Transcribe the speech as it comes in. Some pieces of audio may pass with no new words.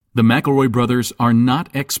The McElroy brothers are not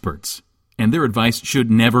experts, and their advice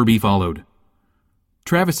should never be followed.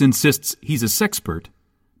 Travis insists he's a sexpert,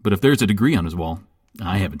 but if there's a degree on his wall,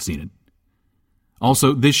 I haven't seen it.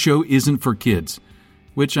 Also, this show isn't for kids,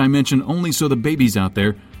 which I mention only so the babies out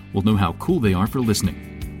there will know how cool they are for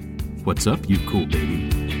listening. What's up, you cool baby?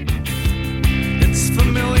 It's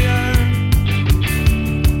familiar,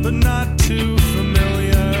 but not too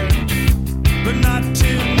familiar, but not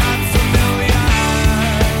too not familiar.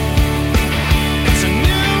 It's a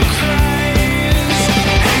new craze,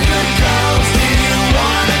 and the girls didn't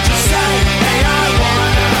want it to say, hey, I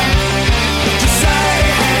wanna, to say,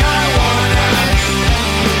 hey, I wanna.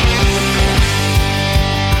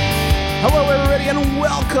 Hello, everybody, and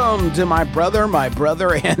welcome to My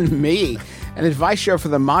Brother, and Me, an advice show for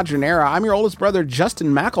the modern era. I'm your oldest brother, Justin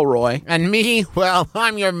McElroy. And me, well,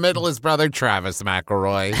 I'm your middleest brother, Travis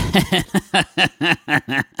McElroy.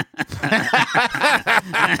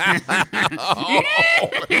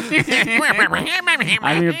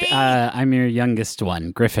 I'm your youngest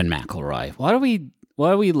one, Griffin McElroy. Why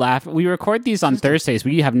do we laugh? We record these on Thursdays.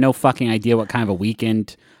 We have no fucking idea what kind of a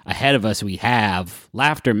weekend ahead of us we have.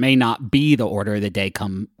 Laughter may not be the order of the day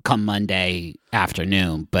come Monday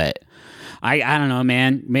afternoon, but I don't know,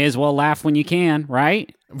 man. May as well laugh when you can,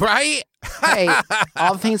 right? Right? Hey,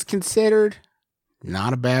 all things considered,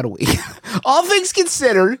 not a bad week. All things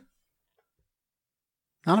considered,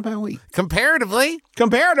 not a bad week. Comparatively,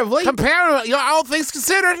 all things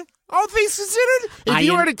considered, if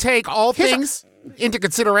you were to take all things into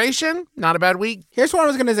consideration, not a bad week. Here's what I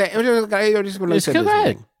was going to say. I'm just going to say this one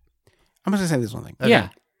thing. I'm just going to say this one thing. Okay. Yeah.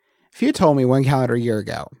 If you told me one calendar year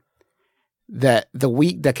ago that the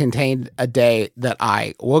week that contained a day that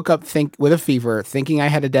I woke up with a fever, thinking I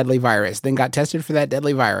had a deadly virus, then got tested for that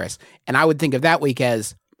deadly virus, and I would think of that week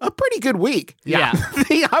as a pretty good week. Yeah.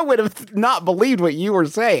 I would have not believed what you were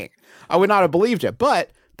saying. I would not have believed it.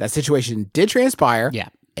 But that situation did transpire. Yeah.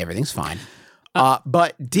 Everything's fine.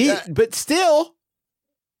 But still,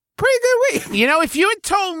 pretty good week. You know, if you had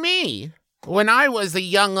told me when I was a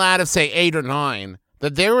young lad of, say, 8 or 9,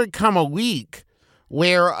 that there would come a week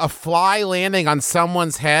where a fly landing on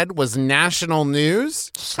someone's head was national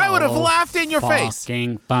news, I would have laughed in your face.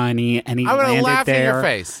 Fucking funny, and I would have laughed in your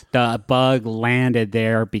face. The bug landed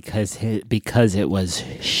there because it was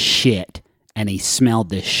shit, and he smelled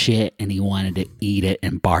the shit, and he wanted to eat it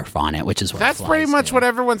and barf on it, which is what that's pretty much what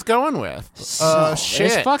everyone's going with. Shit.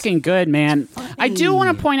 It's fucking good, man. I do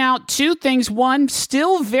want to point out 2 things. One,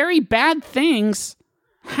 still very bad things.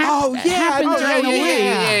 Happened during the week.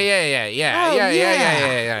 Yeah.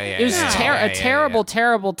 It was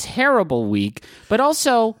terrible week. But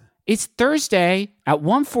also, it's Thursday at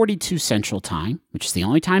 1:42 Central Time, which is the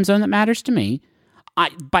only time zone that matters to me.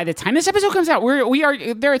 By the time this episode comes out,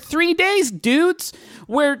 there are 3 days, dudes,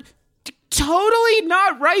 where totally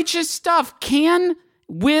not righteous stuff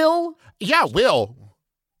will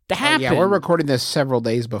happen. Yeah, we're recording this several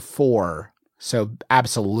days before. So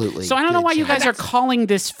absolutely. So I don't know why you guys are calling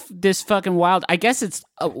this fucking wild. I guess it's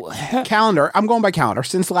calendar. I'm going by calendar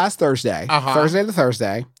since last Thursday. Thursday to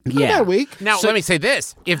Thursday. Yeah, that week. Now let me say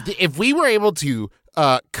this: if we were able to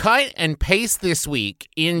cut and paste this week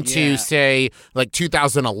into say like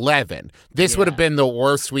 2011, this would have been the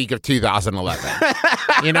worst week of 2011.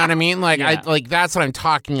 You know what I mean? Like that's what I'm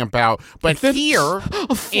talking about. But here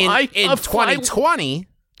in 2020.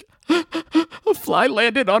 A fly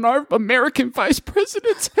landed on our American vice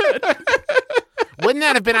president's head. Wouldn't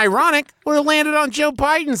that have been ironic? Would have landed on Joe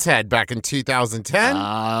Biden's head back in 2010.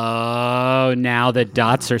 Oh, now the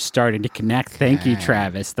dots are starting to connect. Thank you,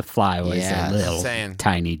 Travis. The fly was a little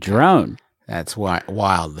tiny drone. That's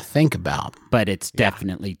wild to think about. But it's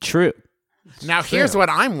definitely true. Now, here's what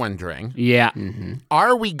I'm wondering. Yeah. Mm-hmm.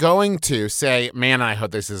 Are we going to say, man, I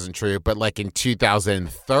hope this isn't true, but like in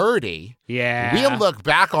 2030, we'll look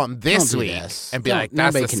back on this week and be like,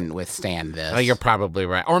 nobody can withstand this. Oh, you're probably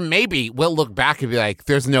right. Or maybe we'll look back and be like,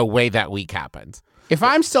 there's no way that week happened. If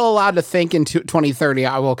I'm still allowed to think in 2030,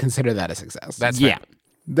 I will consider that a success. That's fair.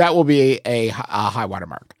 That will be a high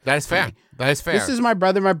watermark. That is fair. That is fair. This is My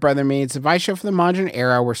Brother, Me. It's a advice show for the modern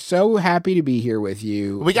era. We're so happy to be here with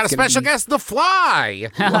you. We got a special guest, The Fly.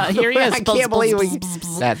 Here he is. I can't believe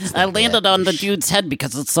I landed on the dude's head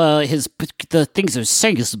because it's the things they're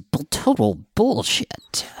saying is total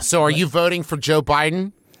bullshit. So are you voting for Joe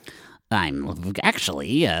Biden? I'm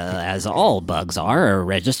actually, as all bugs are, a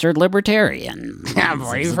registered libertarian. I'm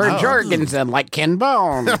voting for Jorgensen, like Ken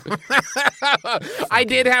Bone. I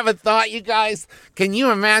did have a thought, you guys. Can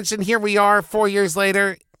you imagine, here we are 4 years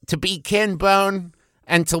later, to be Ken Bone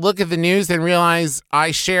and to look at the news and realize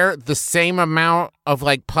I share the same amount of,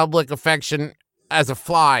 like, public affection as a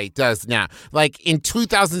fly does now. Like in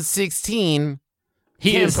 2016,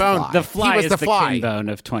 He Ken is Bone- the fly. he was is the the fly. Ken Bone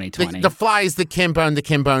of 2020. the fly is the Ken Bone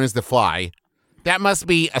is the fly. That must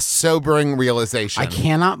be a sobering realization. I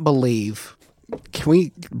cannot believe. Can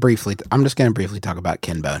we briefly? I'm just going to briefly talk about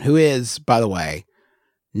Ken Bone, who is, by the way,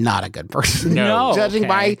 not a good person. No, Judging okay.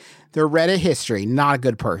 by their Reddit history, not a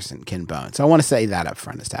good person, Ken Bone. So I want to say that up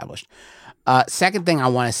front, established. Second thing I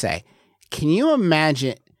want to say, can you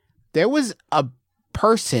imagine there was a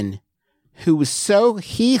person who was so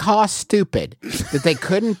hee-haw stupid that they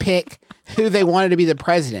couldn't pick who they wanted to be the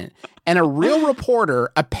president, and a real reporter,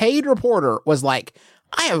 a paid reporter, was like,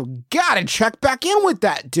 I have got to check back in with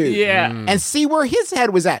that dude. Yeah. And see where his head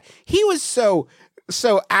was at. He was so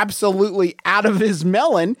absolutely out of his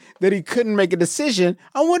melon that he couldn't make a decision.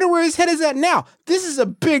 I wonder where his head is at now. This is a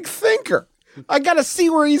big thinker. I got to see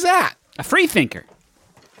where he's at. a free thinker.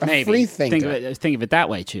 Maybe. free thinker. Think of it that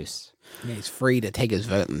way, Choose. Yeah, he's free to take his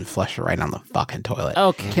vote and flush it right on the fucking toilet.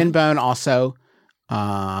 Okay. Ken Bone also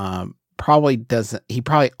probably doesn't. He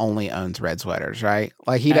probably only owns red sweaters, right?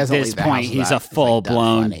 Like he At doesn't this leave the point, house he's without, a full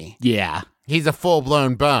blown. funny. Yeah. He's a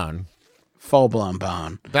full-blown bone. Full blown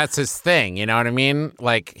bone. That's his thing, you know what I mean?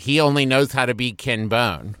 Like, he only knows how to be Ken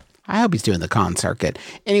Bone. I hope he's doing the con circuit.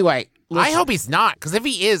 Anyway, I hope he's not, because if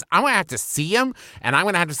he is, I'm going to have to see him, and I'm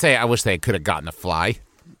going to have to say, I wish they could have gotten the fly.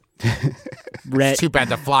 Red. It's too bad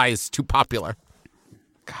the fly is too popular.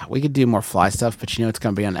 God, we could do more fly stuff, but you know it's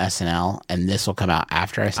going to be on SNL, and this will come out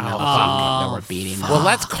after SNL. That we're beating. Well,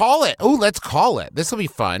 let's call it. Oh, let's call it. This will be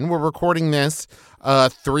fun. We're recording this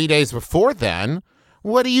 3 days before then.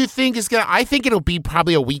 What do you think is going to... I think it'll be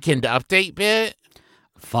probably a weekend update bit.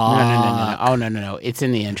 Fuck. No. Oh, no. It's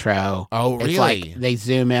in the intro. Oh, It's really? like they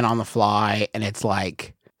zoom in on the fly, and it's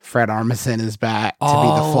like Fred Armisen is back to be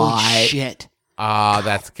the fly. Shit. Oh,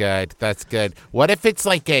 that's good. That's good. What if it's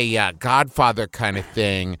like a Godfather kind of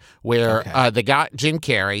thing where they got Jim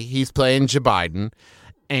Carrey, he's playing Joe Biden,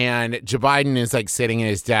 and Joe Biden is like sitting in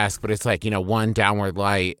his desk, but it's like, you know, one downward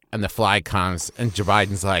light and the fly comes and Joe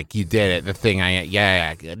Biden's like, you did it. The thing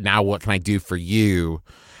now what can I do for you?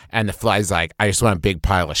 And the fly's like, I just want a big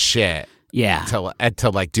pile of shit Yeah. to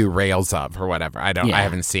like do rails of or whatever. I Yeah.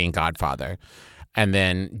 haven't seen Godfather. And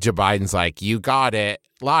then Joe Biden's like, you got it,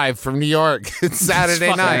 live from New York. It's Saturday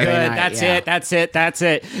Fucking night. good. night, That's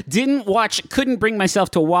it. Couldn't bring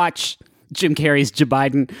myself to watch Jim Carrey's Joe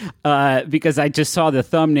Biden because I just saw the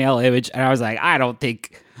thumbnail image and I was like, I don't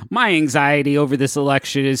think my anxiety over this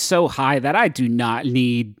election is so high that I do not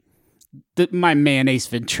need my man Ace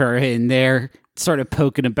Ventura in there sort of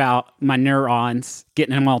poking about my neurons,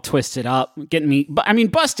 getting them all twisted up, getting me,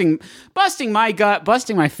 busting my gut,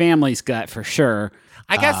 busting my family's gut for sure.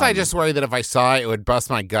 I guess I just worry that if I saw it, it would bust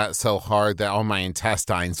my gut so hard that all my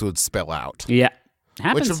intestines would spill out, Yeah.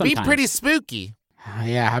 Happens which would be sometimes. pretty spooky.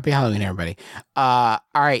 Yeah, happy Halloween, everybody. All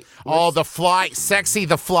right. Oh, the fly, Sexy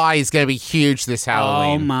the Fly is going to be huge this Oh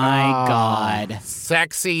Halloween. my God.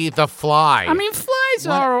 Sexy the Fly. I mean, flies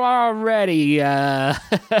are already.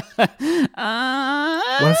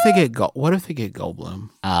 What if they get What if they get Goldblum?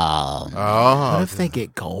 oh, What if they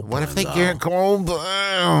get Goldblum? what if they though? get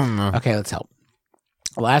Goldblum? Okay, let's help.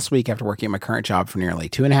 Last week, after working at my current job for nearly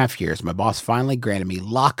 2.5 years, my boss finally granted me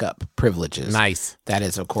lockup privileges. Nice. That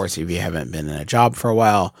is, of course, if you haven't been in a job for a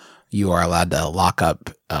while, you are allowed to lock up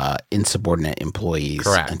insubordinate employees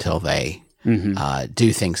Correct. until they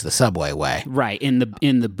do things the subway way. Right in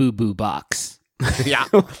the boo boo box. Yeah.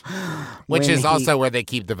 Which When is he- also where they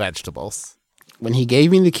keep the vegetables. When he gave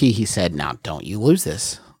me the key, he said, "Now, don't you lose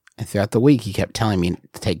this." And throughout the week, he kept telling me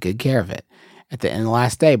to take good care of it. At the end of the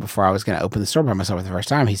last day, before I was going to open the store by myself for the first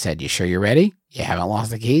time, he said, "You sure you're ready? You haven't lost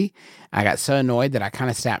the key?" I got so annoyed that I kind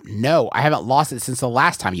of snapped, "No, I haven't lost it since the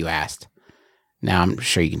last time you asked." Now, I'm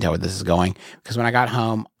sure you can tell where this is going, because when I got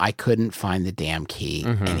home, I couldn't find the damn key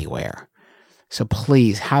anywhere. So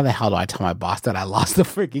please, how the hell do I tell my boss that I lost the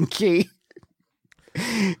freaking key?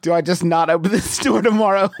 Do I just not open the store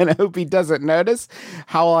tomorrow and hope he doesn't notice?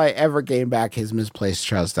 How will I ever gain back his misplaced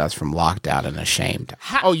trust that's from locked out and ashamed?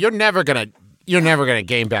 Oh, you're never gonna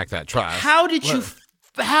gain back that trust. How did you?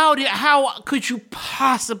 How could you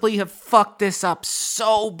possibly have fucked this up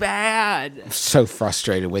so bad? So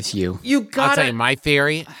frustrated with you. You I'll got tell you it. my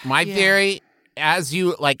theory. My theory, as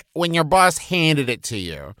you like, when your boss handed it to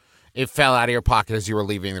you, it fell out of your pocket as you were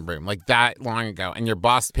leaving the room, like that long ago, and your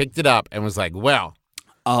boss picked it up and was like, "Well,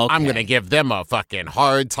 Okay. I'm gonna give them a fucking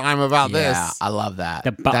hard time about Yeah, this." I love that.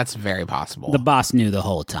 The bo- That's very possible. The boss knew the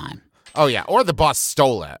whole time. Oh yeah, or the boss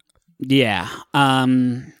stole it. Yeah.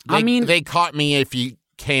 They caught me if you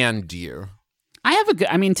canned you. I have a good.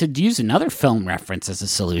 I mean, to use another film reference as a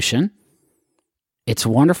solution, It's a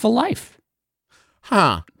Wonderful Life.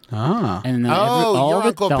 Huh. Ah. And then Oh, your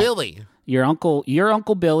Uncle Billy. Your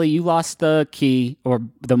Uncle Billy, you lost the key or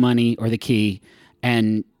the money or the key.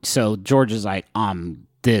 And so George is like,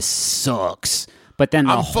 this sucks. But then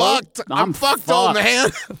I'm fucked. I'm fucked, old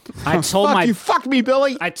man. I told Fuck, my you fucked me,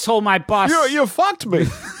 Billy. I told my boss. You fucked me.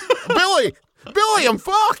 Billy, I'm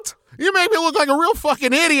fucked. You make me look like a real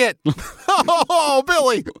fucking idiot. Oh,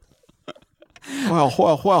 Billy.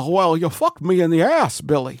 Well, you fucked me in the ass,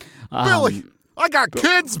 Billy. Billy, I got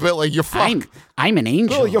kids, Billy. You fuck. I'm an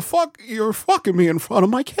angel. Billy, you're fucking me in front of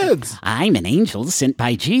my kids. I'm an angel sent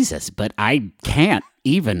by Jesus, but I can't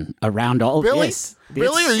even around all Billy, this.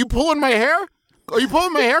 Billy, are you pulling my hair? Are you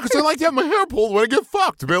pulling my hair? Because I like to have my hair pulled when I get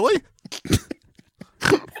fucked, Billy.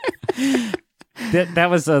 That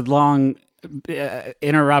was a long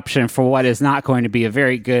interruption for what is not going to be a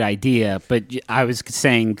very good idea. But I was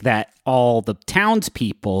saying that all the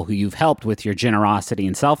townspeople who you've helped with your generosity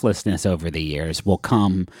and selflessness over the years will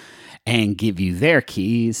come and give you their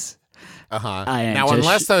keys. Uh-huh. I Now,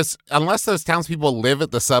 just- unless those townspeople live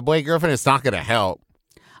at the subway, Griffin, it's not going to help.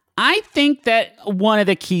 I think that one of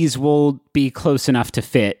the keys will be close enough to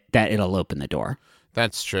fit that it'll open the door.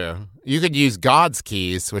 That's true. You could use God's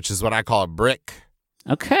keys, which is what I call a brick.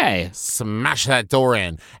 Okay. Smash that door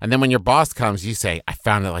in. And then when your boss comes, you say, I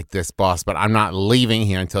found it like this, boss, but I'm not leaving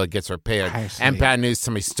here until it gets repaired. I see. And bad news,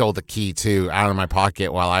 somebody stole the key, too, out of my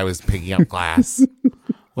pocket while I was picking up glass.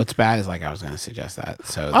 What's bad is I was going to suggest that.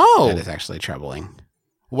 So that is actually troubling.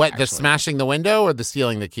 What, the smashing the window or the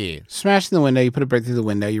stealing the key? Smashing the window, you put a brick through the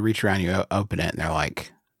window, you reach around, you open it, and they're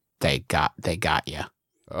like, they got you.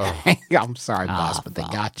 Oh, I'm sorry, boss, but they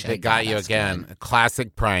got you. they got you That's again. good. A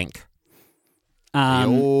classic prank. The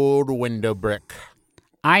old window brick.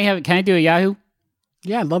 Can I do a Yahoo?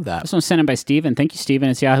 Yeah, I love that. This one's sent in by Steven. Thank you, Steven.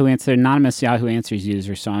 It's Yahoo Answer, anonymous Yahoo Answers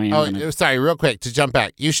user. So I am Sorry, real quick, to jump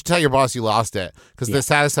back. You should tell your boss you lost it, because the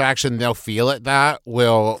satisfaction they'll feel at that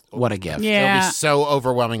will What a gift. it'll yeah. be so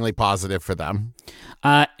overwhelmingly positive for them.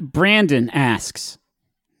 Brandon asks,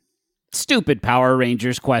 stupid Power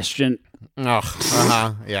Rangers question.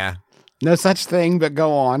 Oh, yeah. No such thing, but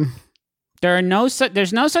go on. There's no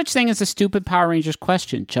such thing as a stupid Power Rangers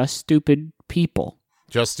question. Just stupid people.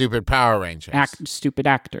 Just stupid Power Rangers. Stupid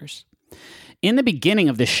actors. In the beginning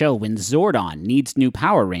of the show, when Zordon needs new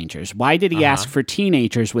Power Rangers, why did he ask for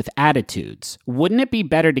teenagers with attitudes? Wouldn't it be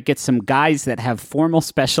better to get some guys that have formal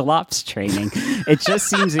special ops training? It just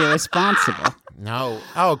seems irresponsible. No.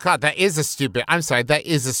 Oh, God, that is a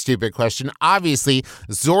stupid question. Obviously,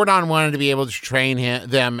 Zordon wanted to be able to train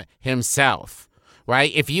them himself.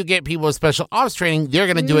 Right? If you get people with special ops training, they're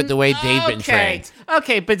going to do it the way they've been trained.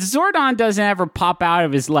 Okay, but Zordon doesn't ever pop out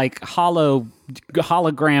of his hologram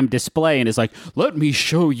display and is like, let me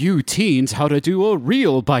show you teens how to do a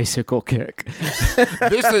real bicycle kick.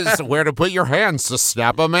 This is where to put your hands to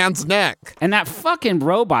snap a man's neck. And that fucking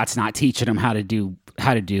robot's not teaching them how to do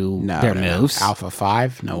their moves. Alpha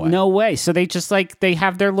 5? No way. No way. So they just they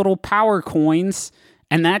have their little power coins.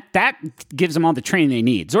 And that gives them all the training they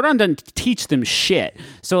need. Zordon doesn't teach them shit.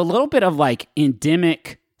 So a little bit of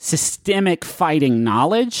endemic, systemic fighting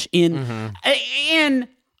knowledge in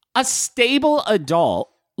a stable adult,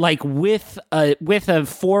 with a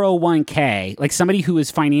 401k, somebody who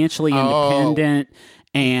is financially independent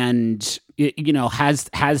and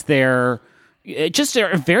has their. Just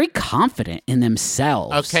are very confident in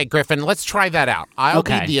themselves. Okay, Griffin, let's try that out. I'll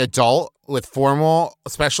be the adult with formal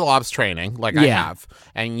special ops training, I have,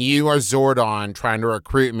 and you are Zordon trying to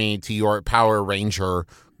recruit me to your Power Ranger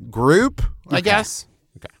group, I guess.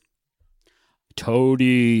 Okay.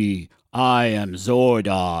 Tony, I am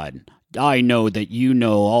Zordon. I know that you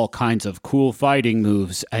know all kinds of cool fighting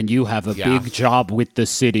moves, and you have a big job with the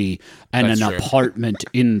city and That's an true. apartment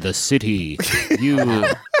in the city. You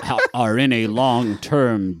are in a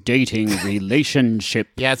long-term dating relationship,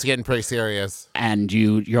 Yeah, it's getting pretty serious. and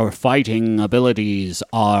your fighting abilities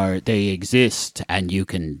they exist, and you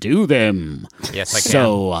can do them. Yes, I can.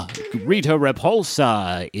 So Rita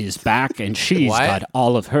Repulsa is back, and she's What? got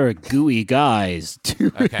all of her gooey guys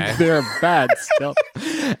doing Okay. their bad stuff.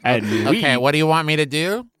 And Okay, what do you want me to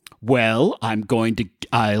do? well,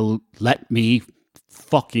 I'll let me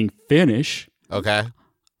fucking finish. Okay.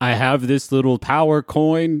 I have this little power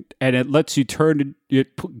coin, and it lets you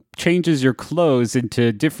changes your clothes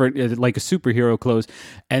into different, like a superhero clothes,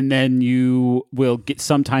 and then you will get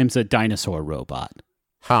sometimes a dinosaur robot.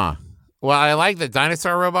 Huh. Well, I like the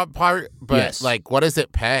dinosaur robot part, but Yes. what does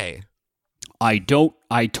it pay? I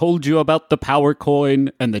told you about the power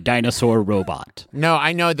coin and the dinosaur robot. No,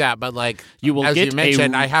 I know that, but You will as get you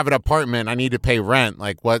mentioned, a- I have an apartment. I need to pay rent.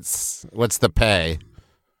 What's the pay?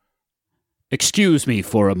 Excuse me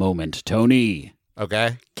for a moment, Tony.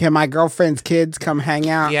 Okay. Can my girlfriend's kids come hang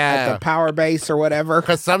out Yeah. at the power base or whatever?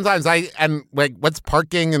 Because sometimes what's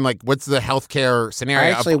parking and like what's the healthcare scenario?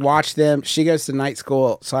 I actually watch them. She goes to night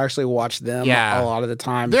school, so I actually watch them Yeah. a lot of the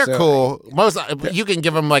time. They're so cool. Most you can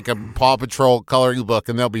give them like a Paw Patrol coloring book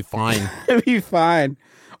and they'll be fine. It'd be fine.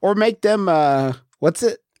 Or make them, what's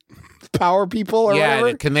it? Power people or Yeah,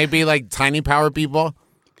 whatever? can they be like tiny power people?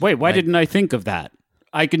 Wait, why didn't I think of that?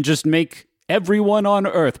 I can just make everyone on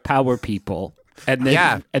Earth power people. And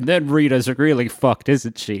then Rita's really fucked,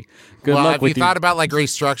 isn't she? Good Well, luck have with you thought about like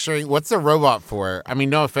restructuring? What's the robot for? I mean,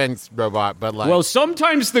 no offense, robot, but like, Well,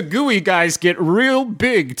 sometimes the gooey guys get real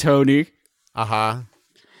big, Tony.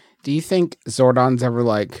 Do you think Zordon's ever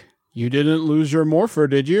like, you didn't lose your morpher,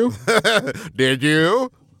 did you? Did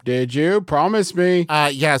you? Did you? Promise me.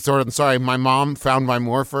 Yeah, sort of. Sorry, my mom found my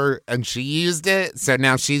morpher and she used it, so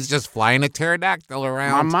now she's just flying a pterodactyl My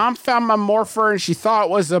around. mom found my morpher and she thought it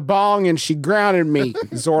was a bong and she grounded me,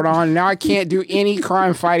 Zordon. Now I can't do any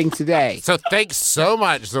crime fighting today. So thanks so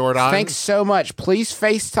much, Zordon. Thanks so much. Please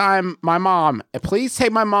FaceTime my mom. And please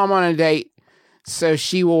take my mom on a date so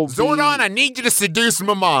she will Zordon, be... I need you to seduce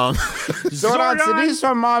my mom. Zordon, seduce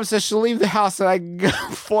my mom so she'll leave the house and I can go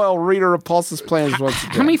foil Rita Repulsa's plans once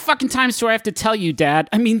again. How many fucking times do I have to tell you, Dad?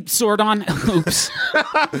 I mean, Zordon.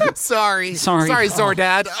 Oops. Sorry, Sorry.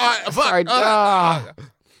 Zordad. Fuck. Sorry,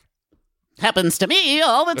 Happens to me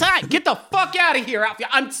all the time. Get the fuck out of here,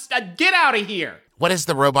 Alpha. Get out of here. What is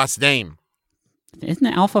the robot's name? Isn't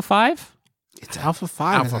it Alpha 5? It's Alpha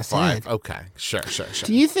 5, as I Alpha said. 5. Okay, sure.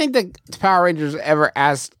 Do you think the Power Rangers ever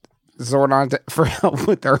asked Zordon for help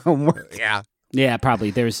with their homework? Yeah. Yeah,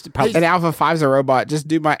 probably. There's probably. And Alpha 5's a robot. Just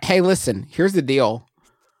do my... Hey, listen, here's the deal.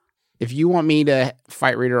 If you want me to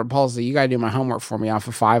fight Rita Repulsa, you got to do my homework for me,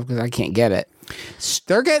 Alpha 5, because I can't get it.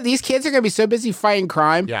 These kids are going to be so busy fighting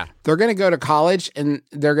crime. Yeah. They're going to go to college, and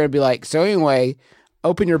they're going to be like, so anyway...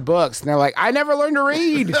 Open your books, and they're like, I never learned to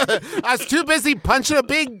read. I was too busy punching a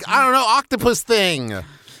big, octopus thing.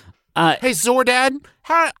 Hey, Zordad,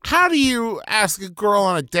 how do you ask a girl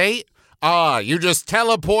on a date? You just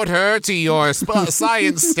teleport her to your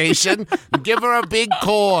science station and give her a big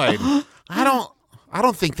coin. I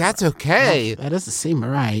don't think that's okay. That doesn't seem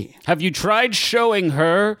right. Have you tried showing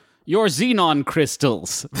her your xenon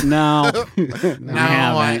crystals? No. No,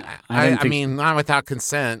 I haven't. I mean, not without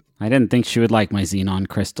consent. I didn't think she would like my xenon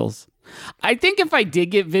crystals. I think if I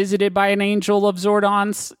did get visited by an angel of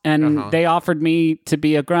Zordons and they offered me to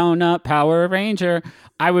be a grown-up Power Ranger,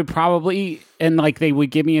 I would probably, and like they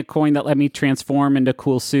would give me a coin that let me transform into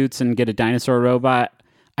cool suits and get a dinosaur robot.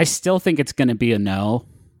 I still think it's going to be a no.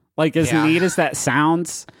 Like as neat as that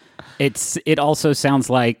sounds, it also sounds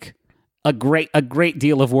like a great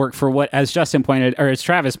deal of work for what, as Justin pointed, or as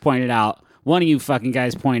Travis pointed out, one of you fucking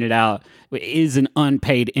guys pointed out, is an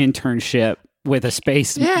unpaid internship with a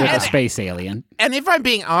space alien. And if I'm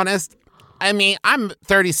being honest, I mean, I'm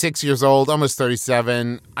 36 years old, almost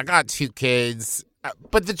 37. I got 2 kids.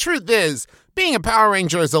 But the truth is, being a Power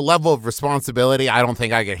Ranger is a level of responsibility I don't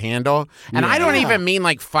think I could handle. And I don't even mean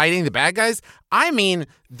like fighting the bad guys. I mean,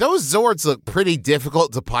 those Zords look pretty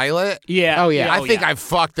difficult to pilot. Yeah. Oh, yeah. I think I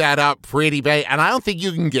fucked that up pretty bad. And I don't think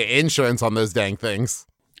you can get insurance on those dang things.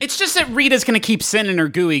 It's just that Rita's going to keep sending her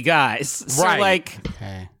gooey guys. So, Right. like,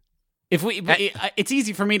 Okay. if it's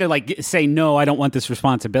easy for me to, like, say, no, I don't want this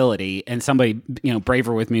responsibility. And somebody,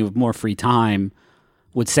 braver with me with more free time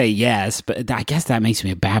would say yes. But I guess that makes me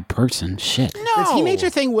a bad person. Shit. The teenager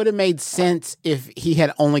thing would have made sense if he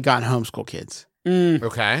had only gotten homeschool kids.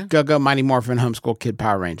 Okay. Go Mighty Morphin homeschool kid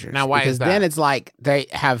Power Rangers. Now, why is because that? then it's like they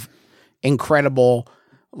have incredible,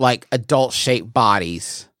 like adult shaped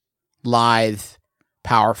bodies, lithe,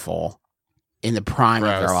 powerful in the prime of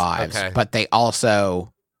their Gross. lives, Okay. but they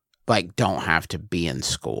also like don't have to be in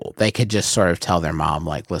school. They could just sort of tell their mom,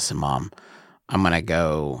 like, "Listen, mom, I'm gonna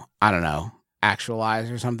go. I don't know." Actualize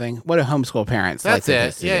or something. What do homeschool parents That's like it.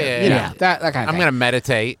 this to Yeah, do? yeah, You know, yeah. that kind of I'm thing. going to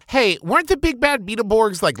meditate. Hey, weren't the big bad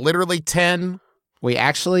Beetleborgs like literally 10? We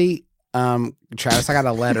actually, Travis, I got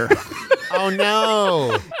a letter. Oh,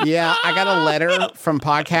 no. Yeah, I got a letter from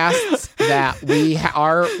podcasts that we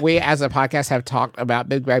as a podcast have talked about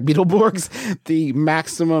Big Bad Beetleborgs the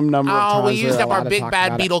maximum number of Oh, times. we used we're up our allowed to big talk bad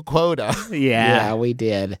about it. beetle quota. Yeah, we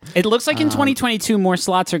did. It looks like in 2022 more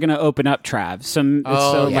slots are going to open up, Trav.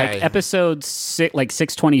 Like episode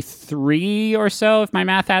 623 or so, if my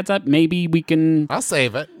math adds up. Maybe we can. I'll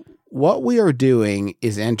save it. What we are doing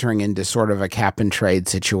is entering into sort of a cap and trade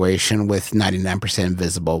situation with 99%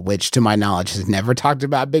 Invisible, which to my knowledge has never talked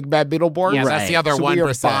about Big Bad Beetleborgs. Yeah, That's the other So we are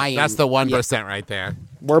 1%. buying- That's the 1% right there.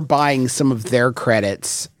 We're buying some of their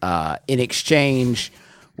credits in exchange.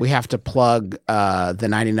 We have to plug the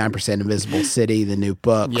 99% Invisible City, the new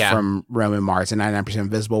book from Roman Mars, and 99%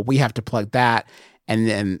 Invisible. We have to plug that. And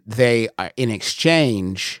then they, in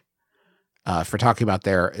exchange for talking about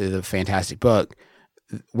the fantastic book,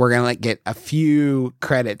 we're going to get a few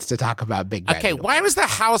credits to talk about Big Bad. Okay, why was the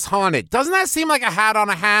house haunted? Doesn't that seem like a hat on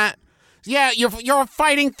a hat? Yeah, you're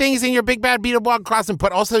fighting things in your Big Bad Beetleborg Crossing,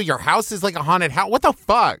 but also your house is like a haunted house. What the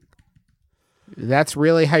fuck? That's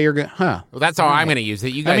really how you're going to, Well, that's how I'm going to use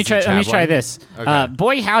it. You guys Let me try this. Okay.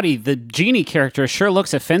 Boy howdy, the genie character sure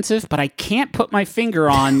looks offensive, but I can't put my finger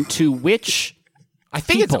on to which... I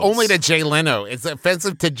think it's peoples. only to Jay Leno. It's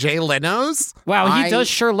offensive to Jay Leno's? Wow, he does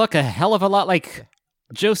sure look a hell of a lot like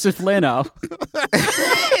Joseph Leno.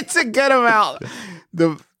 It's a good amount.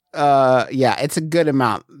 It's a good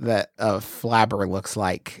amount that Flabber looks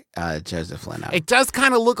like Joseph Leno. It does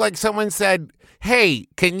kind of look like someone said, hey,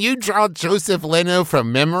 can you draw Joseph Leno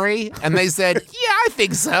from memory? And they said, yeah, I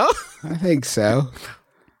think so. I think so.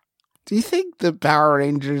 Do you think the Power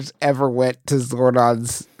Rangers ever went to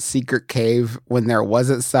Zordon's secret cave when there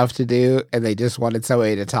wasn't stuff to do and they just wanted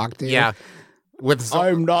somebody to talk to? Yeah.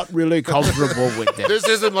 I'm not really comfortable with this. This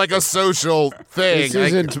isn't like a social thing. This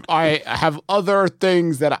isn't. I have other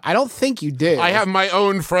things that I don't think you do. I have my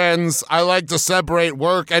own friends. I like to separate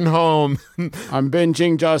work and home. I'm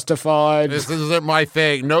binging Justified. This isn't my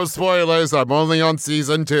thing. No spoilers. I'm only on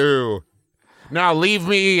season 2. Now leave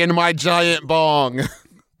me in my giant bong.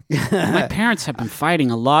 My parents have been fighting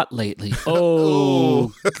a lot lately.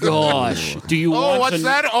 Oh, gosh. Do you want what's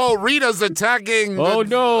that? Oh, Rita's attacking the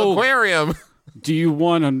aquarium. Do you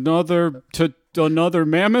want another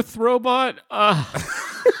mammoth robot?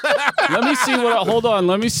 Let me see what. Hold on.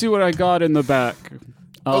 Let me see what I got in the back.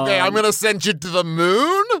 Okay, I'm gonna send you to the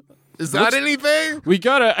moon. Is that anything?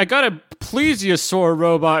 I got a plesiosaur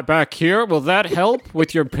robot back here. Will that help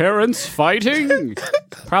with your parents fighting?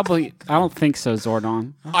 Probably. I don't think so,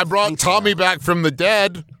 Zordon. I brought Tommy back from the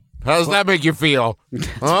dead. How does that make you feel?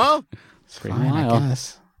 Huh? Pretty Fine, I wild.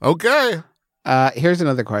 guess. Okay. Here's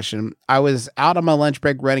another question. I was out on my lunch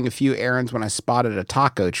break running a few errands when I spotted a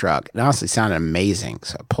taco truck. It honestly sounded amazing,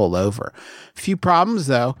 so I pulled over. A few problems,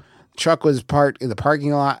 though. Truck was parked in the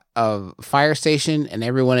parking lot of fire station, and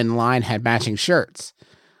everyone in line had matching shirts.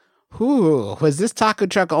 Whew, was this taco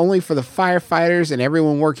truck only for the firefighters and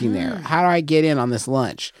everyone working there? How do I get in on this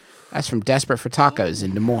lunch? That's from Desperate for Tacos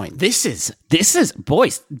in Des Moines. This is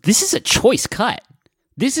boys. This is a choice cut.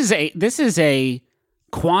 This is a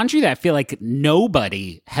quandary that I feel like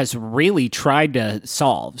nobody has really tried to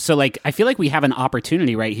solve. So like I feel like we have an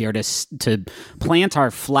opportunity right here to plant our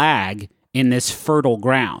flag in this fertile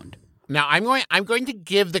ground. Now I'm going to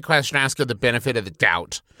give the question asker the benefit of the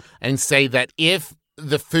doubt and say that if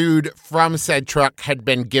the food from said truck had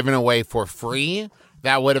been given away for free,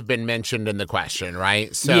 that would have been mentioned in the question,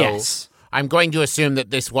 right? So yes. I'm going to assume that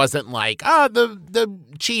this wasn't like, the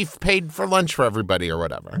chief paid for lunch for everybody or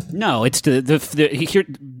whatever. No, it's the here.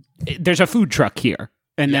 There's a food truck here,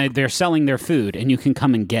 and they're selling their food, and you can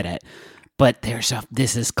come and get it. But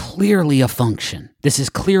this is clearly a function. This is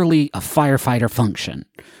clearly a firefighter function.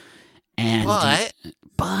 And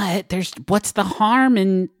but what's the harm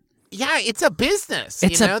in? Yeah, it's a business.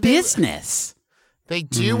 It's a business. They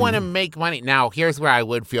do want to make money. Now, here's where I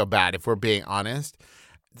would feel bad if we're being honest.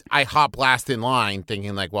 I hop last in line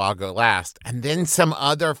thinking like, well, I'll go last. And then some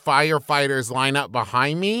other firefighters line up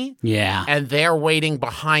behind me. Yeah. And they're waiting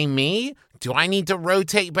behind me. Do I need to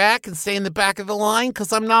rotate back and stay in the back of the line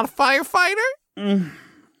because I'm not a firefighter?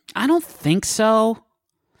 I don't think so.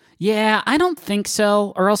 Yeah, I don't think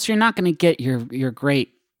so. Or else you're not going to get your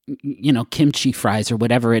great, kimchi fries or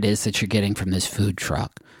whatever it is that you're getting from this food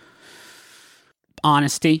truck.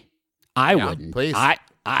 Honesty, I wouldn't. Please.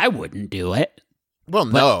 I wouldn't do it. Well,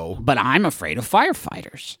 no. But I'm afraid of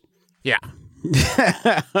firefighters. Yeah.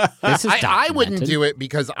 This is I wouldn't do it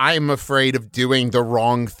because I'm afraid of doing the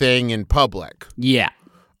wrong thing in public. Yeah.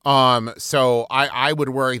 So I would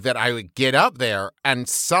worry that I would get up there and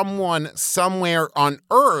someone somewhere on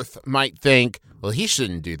Earth might think, well, he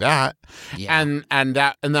shouldn't do that. Yeah. And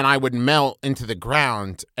then I would melt into the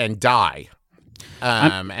ground and die.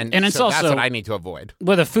 And it's so also that's what I need to avoid.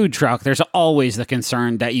 with a food truck. There's always the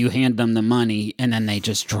concern that you hand them the money and then they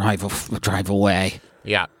just drive away.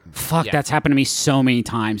 Yeah. Fuck, Yeah. that's happened to me so many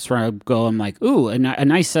times where I go, I'm like, ooh, a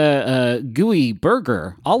nice gooey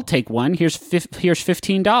burger. I'll take one. Here's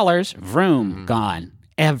 $15. Vroom, gone.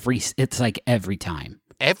 It's like every time.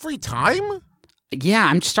 Every time? Yeah,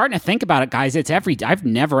 I'm starting to think about it, guys. I've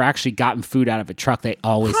never actually gotten food out of a truck. They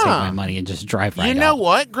always take my money and just drive right You know out.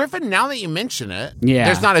 what, Griffin? Now that you mention it, Yeah.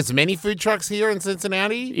 there's not as many food trucks here in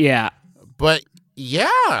Cincinnati, Yeah. but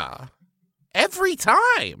yeah. every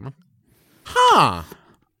time. Huh.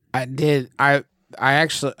 I did. I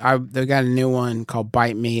they got a new one called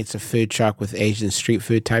Bite Me. It's a food truck with Asian street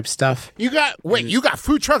food type stuff. You got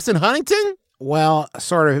food trucks in Huntington? Well,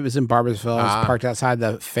 sort of. It was in Barboursville. It was parked outside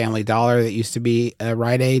the Family Dollar that used to be a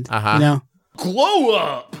Rite Aid. You know? Glow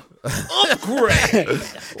up. Upgrade.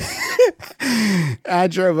 I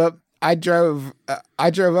drove up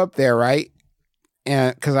there, right?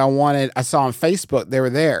 And because I saw on Facebook they were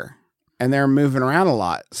there and they were moving around a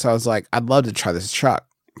lot. So I was like, I'd love to try this truck.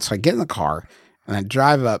 So I get in the car and I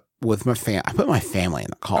drive up with my family. I put my family in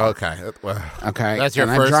the car. Okay. Okay. That's your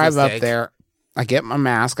and first I drive mistake. up there. I get my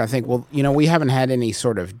mask. I think, well, we haven't had any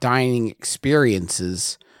sort of dining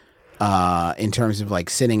experiences in terms of like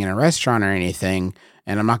sitting in a restaurant or anything.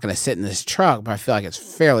 And I'm not going to sit in this truck, but I feel like it's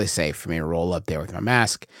fairly safe for me to roll up there with my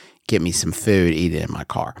mask, get me some food, eat it in my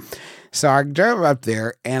car. So I drove up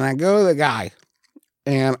there and I go to the guy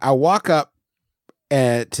and I walk up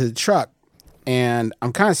to the truck and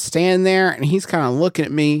I'm kind of standing there and he's kind of looking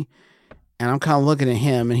at me and I'm kind of looking at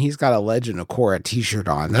him and he's got a Legend of Korra t-shirt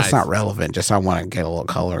on. That's Nice. not relevant. Just I want to get a little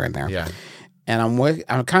color in there. Yeah. And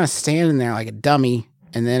I'm kind of standing there like a dummy.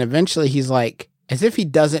 And then eventually he's like, as if he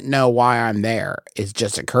doesn't know why I'm there, it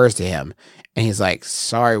just occurs to him. And he's like,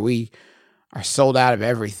 sorry, we are sold out of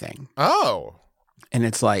everything. Oh. And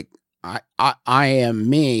it's like, I am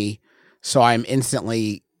me. So I'm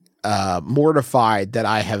instantly mortified that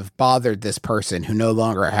I have bothered this person who no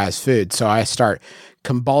longer has food. So I start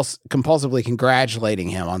compulsively congratulating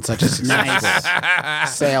him on such a successful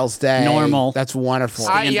sales day. Normal. That's wonderful.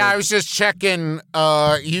 I was just checking.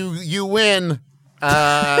 You win.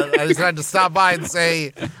 I just had to stop by and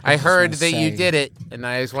say I heard that you did it, and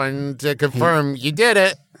I just wanted to confirm you did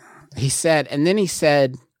it. He said,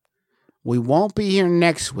 we won't be here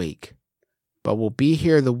next week, but we'll be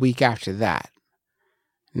here the week after that.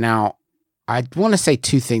 Now, I want to say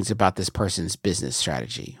two things about this person's business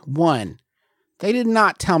strategy. One, they did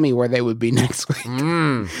not tell me where they would be next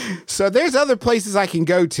week. So there's other places I can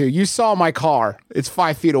go to. You saw my car. It's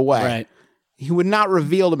 5 feet away. Right. He would not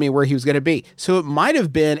reveal to me where he was going to be. So it might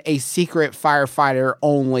have been a secret firefighter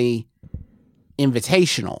only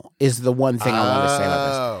invitational is the one thing I want to say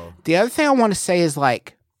about this. The other thing I want to say is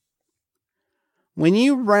like, when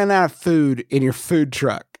you run out of food in your food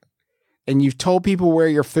truck and you've told people where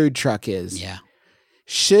your food truck is, Yeah.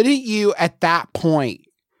 shouldn't you at that point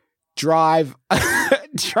drive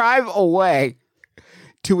away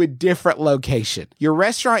to a different location? Your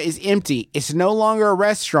restaurant is empty. It's no longer a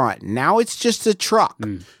restaurant. Now it's just a truck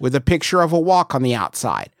with a picture of a walk on the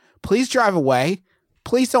outside. Please drive away.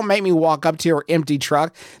 Please don't make me walk up to your empty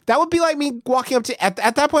truck. That would be like me walking up to, at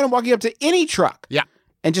that point, I'm walking up to any truck. Yeah.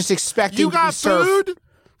 And just expecting You to be got served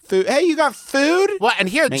food. Hey, you got food? Well, and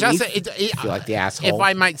here, Make Justin, me feel like the asshole. if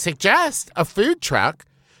I might suggest, a food truck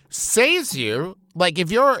saves you. Like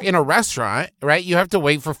if you're in a restaurant, right, you have to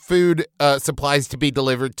wait for food supplies to be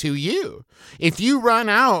delivered to you. If you run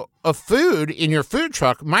out of food in your food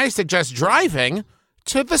truck, might suggest driving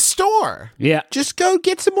to the store Yeah. Just go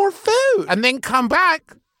get some more food. and then come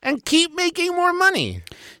back and keep making more money.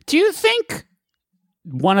 Do you think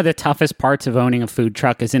one of the toughest parts of owning a food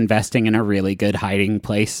truck is investing in a really good hiding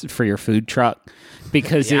place for your food truck?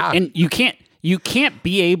 Because Yeah. and you can't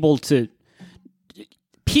be able to.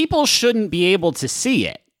 People shouldn't be able to see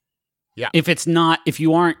it. Yeah. If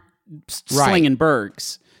you aren't slinging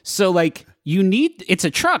bergs. So like it's a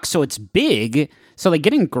truck, so it's big. So like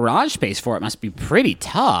getting garage space for it must be pretty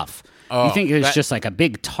tough. Oh, you think it's just like a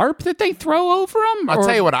big tarp that they throw over them? I'll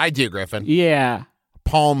tell you what I do, Griffin. Yeah.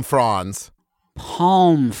 Palm fronds.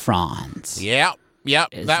 Palm fronds. Yep.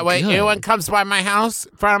 It's That way, good. anyone comes by my house,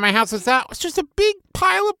 front of my house, it's just a big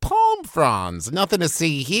pile of palm fronds. Nothing to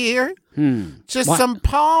see here. Just What? some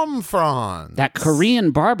palm fronds. That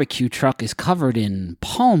Korean barbecue truck is covered in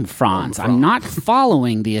palm fronds. I'm not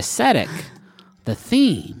following the aesthetic, the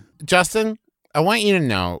theme. Justin, I want you to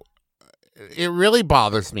know, it really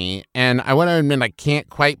bothers me, and I want to admit I can't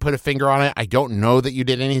quite put a finger on it. I don't know that you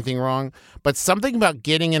did anything wrong, but something about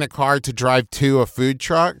getting in a car to drive to a food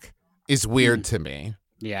truck is weird to me.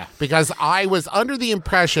 Yeah. Because I was under the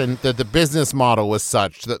impression that the business model was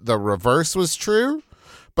such that the reverse was true.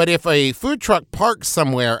 But if a food truck parks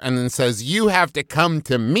somewhere and then says, you have to come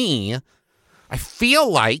to me, I feel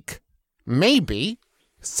like maybe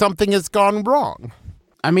something has gone wrong.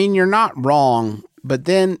 I mean, you're not wrong, but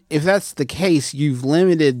then if that's the case, they've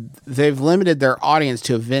limited their audience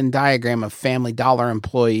to a Venn diagram of Family Dollar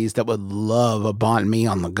employees that would love a banh mi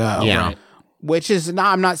on the go. Yeah. Right. Which is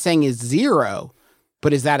not, I'm not saying is zero,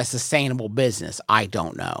 but is that a sustainable business? I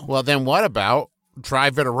don't know. Well, then what about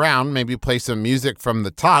drive it around, maybe play some music from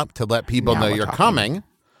the top to let people Now know we're you're talking. coming.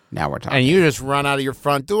 Now we're talking. And you just run out of your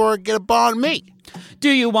front door and get a banh mi. Do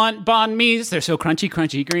you want banh mi's? They're so crunchy,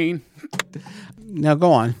 crunchy green. No,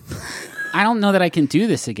 go on. I don't know that I can do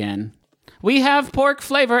this again. We have pork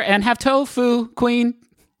flavor and have tofu, queen.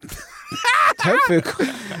 Tofu.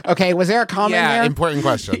 Okay, was there a comment Yeah, there? important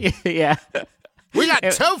question. Yeah. We got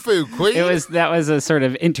tofu, queen. That was a sort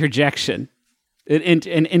of interjection. An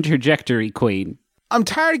interjectory queen. I'm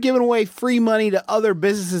tired of giving away free money to other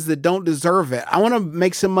businesses that don't deserve it. I want to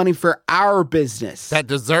make some money for our business that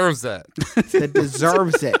deserves it. that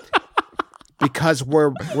deserves it. Because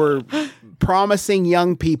we're promising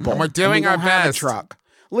young people. We're doing and we our don't have a best. truck.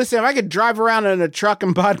 Listen, if I could drive around in a truck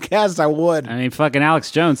and podcast, I would. I mean, fucking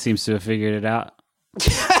Alex Jones seems to have figured it out.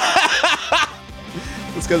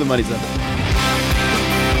 Let's go to the money zone.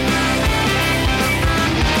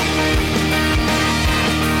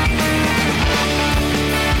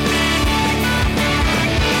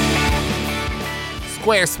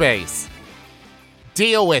 Squarespace.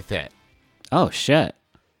 Deal with it. Oh, shit.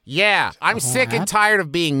 Yeah, I'm sick and tired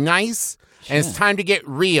of being nice, and it's time to get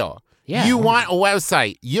real. Yeah. You want a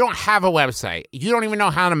website. You don't have a website. You don't even know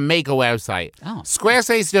how to make a website. Oh.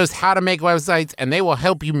 Squarespace knows how to make websites, and they will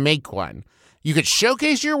help you make one. You could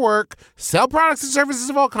showcase your work, sell products and services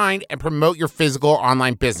of all kind, and promote your physical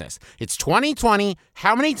online business. It's 2020.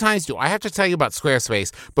 How many times do I have to tell you about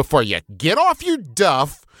Squarespace before you get off your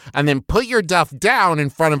duff and then put your duff down in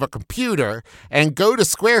front of a computer and go to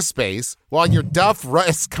Squarespace while your duff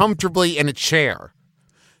rests comfortably in a chair?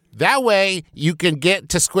 That way, you can get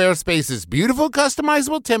to Squarespace's beautiful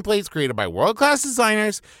customizable templates created by world-class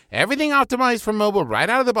designers, everything optimized for mobile right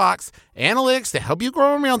out of the box, analytics to help you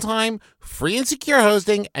grow in real time, free and secure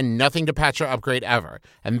hosting, and nothing to patch or upgrade ever.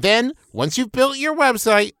 And then, once you've built your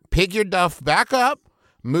website, pick your duff back up,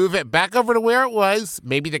 move it back over to where it was,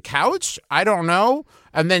 maybe the couch, I don't know,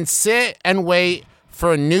 and then sit and wait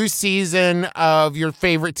for a new season of your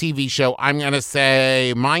favorite TV show. I'm going to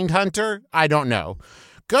say Mindhunter? I don't know.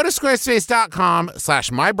 Go to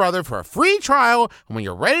squarespace.com/mybrother for a free trial, and when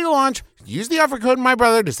you're ready to launch, use the offer code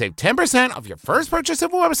MyBrother to save 10% off your first purchase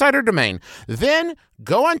of a website or domain. Then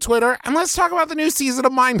go on Twitter and let's talk about the new season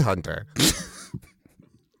of Mindhunter.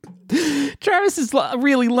 Travis is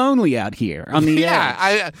really lonely out here on the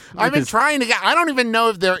edge. I've been trying to get. I don't even know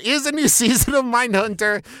if there is a new season of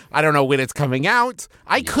Mindhunter. I don't know when it's coming out.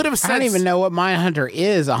 I could have said. I don't even know what Mindhunter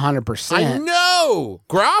is 100%. I know.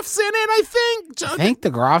 Groff's in it, I think. I think the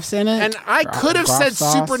Groff's in it. And I could have Groff said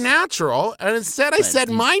sauce. Supernatural, and instead I said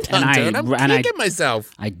Mindhunter, and I'm kicking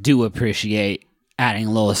myself. I do appreciate adding a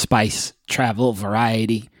little spice, travel,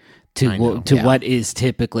 variety to what is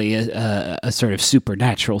typically a sort of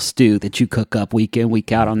supernatural stew that you cook up week in,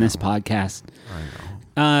 week out on this podcast.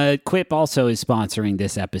 I know. Quip also is sponsoring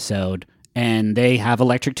this episode, and they have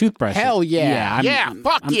electric toothbrushes. Hell yeah.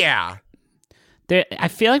 Fuck yeah. I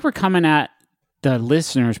feel like we're coming at the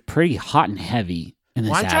listeners pretty hot and heavy in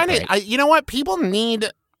this Well, I'm trying outbreak. to. You know what? People need.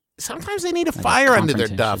 Sometimes they need a fire under their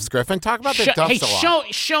confrontation. duffs. Griffin, talk about their duffs a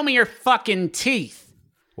lot. Show me your fucking teeth.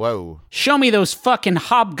 Whoa. Show me those fucking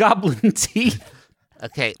hobgoblin teeth.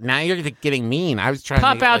 Okay, now you're getting mean. I was trying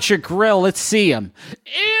Pop to out your grill. Let's see them.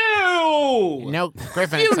 Ew. No,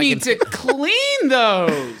 Griffin. You it's like need to clean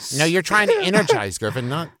those. No, you're trying to energize, Griffin,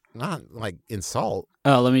 not like insult.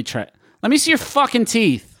 Oh, let me try. Let me see your fucking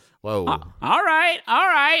teeth. Whoa. All right. All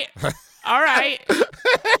right.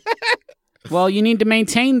 Well, you need to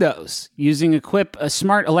maintain those using a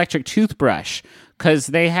smart electric toothbrush, because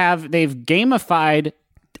they've gamified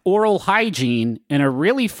oral hygiene in a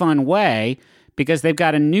really fun way, because they've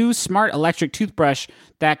got a new smart electric toothbrush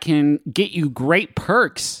that can get you great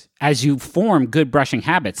perks as you form good brushing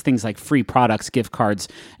habits, things like free products, gift cards,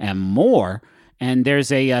 and more. And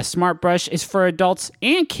there's a smart brush is for adults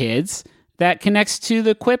and kids that connects to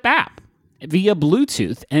the Quip app via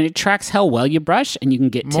Bluetooth, and it tracks how well you brush, and you can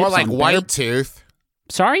get More tips like on white better- tooth.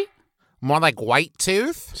 Sorry? More like white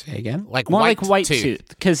tooth. Say again. Like More white like white tooth. tooth,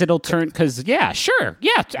 because it'll turn. Because sure,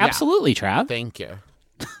 absolutely, Trav. Thank you.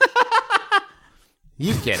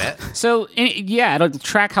 You get it. So it'll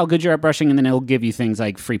track how good you're at brushing, and then it'll give you things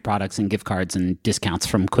like free products and gift cards and discounts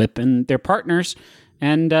from Quip and their partners.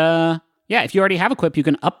 And if you already have a Quip, you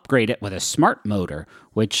can upgrade it with a smart motor,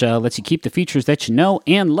 which lets you keep the features that you know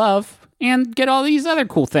and love, and get all these other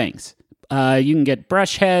cool things. You can get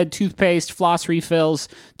brush head, toothpaste, floss refills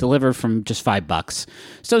delivered from just $5.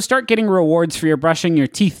 So start getting rewards for your brushing your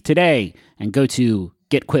teeth today, and go to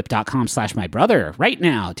getquip.com/mybrother right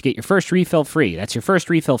now to get your first refill free. That's your first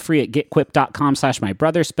refill free at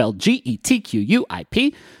getquip.com/mybrother, spelled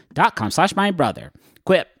GETQUIP.com/mybrother.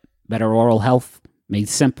 Quip, better oral health, made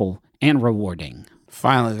simple and rewarding.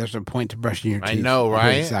 Finally, there's a point to brushing your teeth. I know, I'm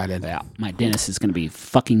right? excited. Yeah, my dentist is going to be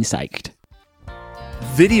fucking psyched.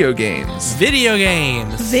 Video games. Video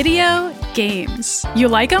games. Video games. You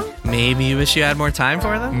like them? Maybe you wish you had more time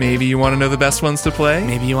for them? Maybe you want to know the best ones to play?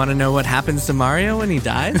 Maybe you want to know what happens to Mario when he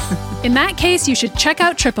dies? In that case, you should check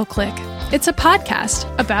out Triple Click. It's a podcast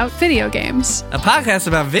about video games. A podcast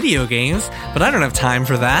about video games, but I don't have time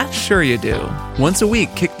for that. Sure you do. Once a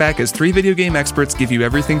week, kick back as 3 video game experts give you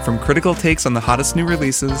everything from critical takes on the hottest new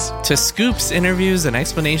releases To scoops, interviews, and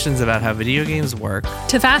explanations about how video games work.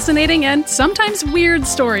 To fascinating and sometimes weird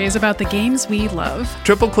stories about the games we love.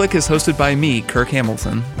 Triple Click is hosted by me, Kirk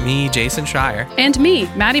Hamilton. Me, Jason Schreier. And me,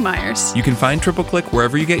 Maddie Myers. You can find Triple Click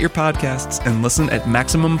wherever you get your podcasts and listen at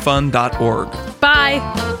MaximumFun.org.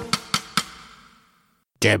 Bye.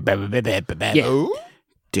 Yeah.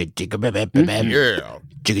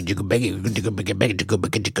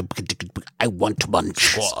 I want to munch.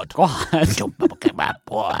 Squad. I want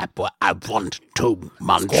to munch.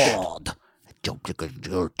 Squad.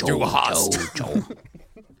 Do host.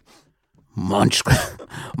 Munch.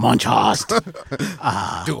 Munch host.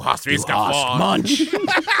 Du hast mich Host. gefunden. Munch.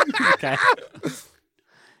 Okay.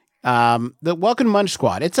 The Welcome Munch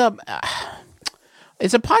Squad. It's a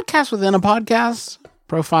podcast within a podcast,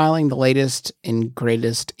 profiling the latest and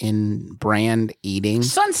greatest in brand eating.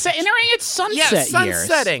 Sunset, entering its sunset Yes, years.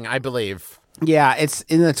 sunsetting, I believe. Yeah, it's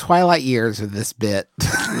in the twilight years of this bit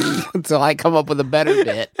until I come up with a better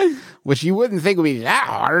bit, which you wouldn't think would be that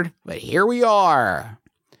hard, but here we are.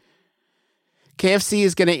 KFC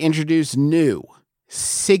is going to introduce new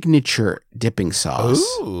signature dipping sauce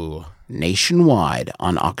Ooh. nationwide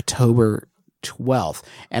on October 12th.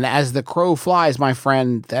 And as the crow flies, my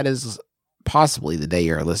friend, that is possibly the day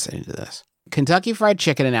you're listening to this. Kentucky Fried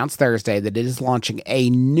Chicken announced Thursday that it is launching a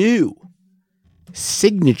new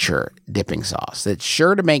signature dipping sauce that's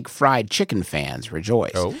sure to make fried chicken fans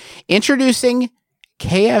rejoice. Oh. Introducing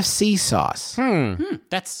KFC sauce,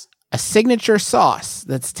 That's a signature sauce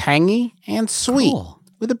that's tangy and sweet Cool.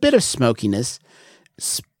 with a bit of smokiness,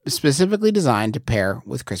 specifically designed to pair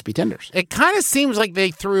with crispy tenders. It kind of seems like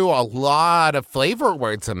they threw a lot of flavor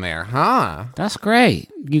words in there, huh? that's great.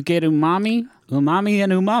 You get umami and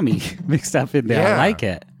umami mixed up in there. Yeah. I like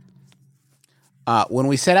it. When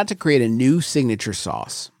we set out to create a new signature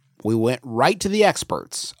sauce, we went right to the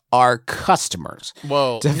experts, our customers.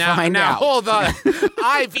 Whoa. To now, find now out. hold on.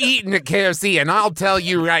 I've eaten at KFC, and I'll tell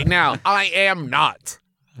you right now, I am not.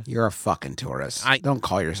 You're a fucking tourist. I- Don't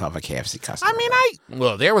call yourself a KFC customer. I mean,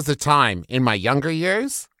 well, there was a time in my younger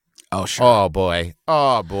years. oh, sure. Oh, boy.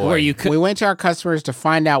 Oh, boy. Where you could We went to our customers to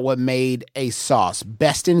find out what made a sauce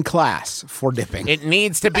best in class for dipping. It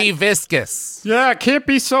needs to be viscous, Yeah, it can't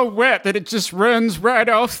be so wet that it just runs right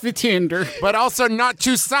off the tender. but also not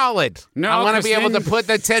too solid. No, I want to 'cause be able to then- put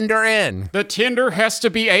the tender in. The tender has to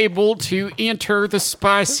be able to enter the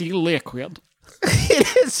spicy liquid.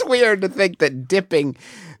 It is weird to think that dipping,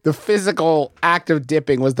 the physical act of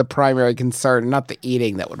dipping, was the primary concern, not the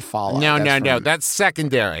eating that would follow. No, That's no. from- That's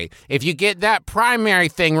secondary. If you get that primary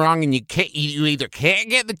thing wrong and you either can't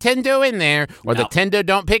get the tendo in there or the tendo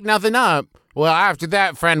don't pick nothing up, well, after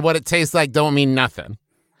that, friend, what it tastes like don't mean nothing.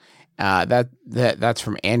 That's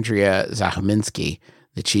from Andrea Zachominski,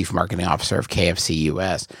 the chief marketing officer of KFC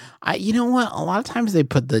US. You know what? A lot of times they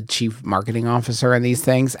put the chief marketing officer in these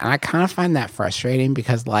things, and I kind of find that frustrating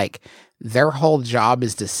because, like, their whole job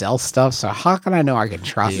is to sell stuff. So how can I know I can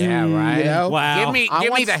trust them? You know? Wow. Give me I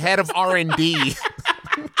want- the head of R&D.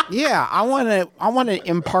 Yeah, I want an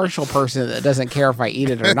impartial person that doesn't care if I eat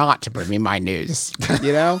it or not to bring me my news.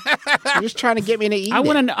 You know, you're just trying to get me to eat I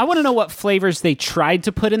want it. to know what flavors they tried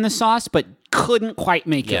to put in the sauce, but couldn't quite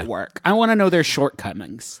make Yeah. it work. I want to know their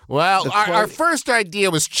shortcomings. Well, our first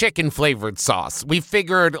idea was chicken-flavored sauce. We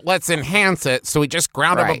figured, let's enhance it, so we just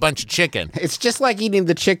ground up a Right. bunch of chicken. It's just like eating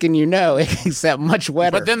the chicken, you know, except much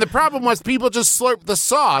wetter. But then the problem was people just slurped the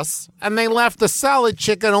sauce, and they left the solid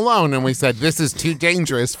chicken alone, and we said, this is too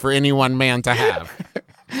dangerous for any one man to have.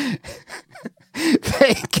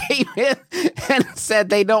 They came in and said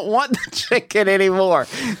they don't want the chicken anymore.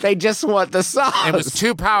 They just want the sauce. It was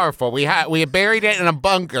too powerful. We buried it in a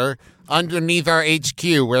bunker underneath our HQ,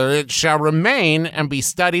 where it shall remain and be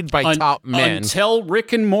studied by top men. Until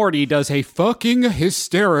Rick and Morty does a fucking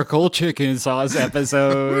hysterical chicken sauce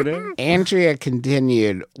episode. Andrea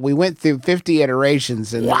continued, we went through 50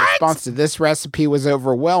 iterations and the response to this recipe was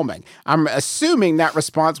overwhelming. I'm assuming that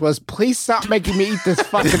response was, please stop making me eat this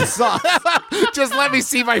fucking sauce. Just let me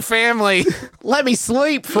see my family. Let me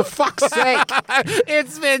sleep, for fuck's sake.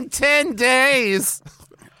 It's been 10 days.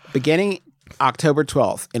 Beginning October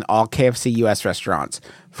 12th in all KFC U.S. restaurants.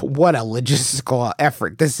 What a logistical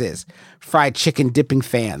effort this is. Fried chicken dipping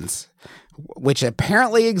fans, which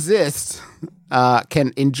apparently exists,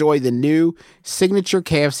 can enjoy the new signature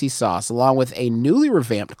KFC sauce along with a newly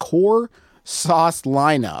revamped core sauce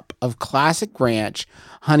lineup of classic ranch,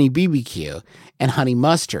 honey BBQ, and honey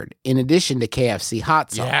mustard, in addition to KFC hot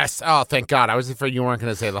sauce. Yes. Oh, thank God. I was afraid you weren't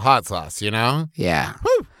going to say the hot sauce, you know? Yeah.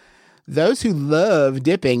 Woo. Those who love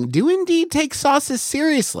dipping do indeed take sauces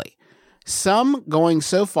seriously. Some going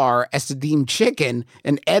so far as to deem chicken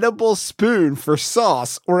an edible spoon for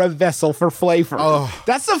sauce or a vessel for flavor. Oh.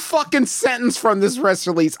 That's a fucking sentence from this press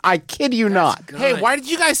release. I kid you not. Hey, why did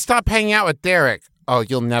you guys stop hanging out with Derek? Oh,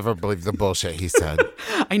 you'll never believe the bullshit he said.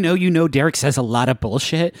 I know Derek says a lot of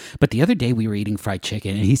bullshit, but the other day we were eating fried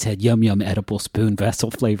chicken and he said, yum, yum, edible spoon, vessel,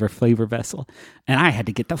 flavor vessel. And I had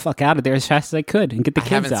to get the fuck out of there as fast as I could and get the I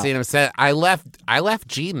kids haven't out. seen him since. I left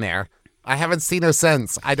Jean there. I haven't seen her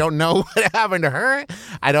since. I don't know what happened to her.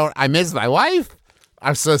 I miss my wife.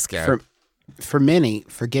 I'm so scared. For many,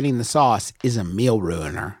 forgetting the sauce is a meal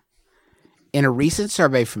ruiner. In a recent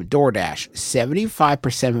survey from DoorDash,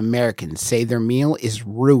 75% of Americans say their meal is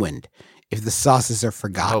ruined if the sauces are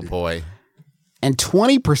forgotten. Oh, boy. And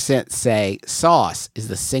 20% say sauce is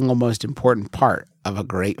the single most important part of a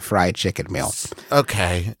great fried chicken meal.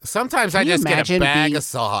 Okay. Sometimes I you just get a imagine bag being- of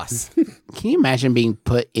sauce. Can you imagine being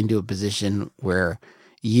put into a position where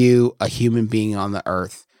you, a human being on the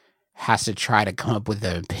earth, has to try to come up with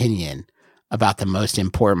an opinion about the most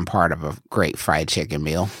important part of a great fried chicken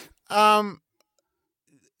meal?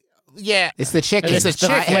 Yeah. It's the chicken. It's the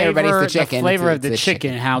chicken. Hey, everybody, it's the chicken. The flavor It's of the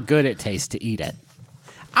chicken, how good it tastes to eat it.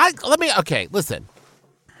 Okay, listen.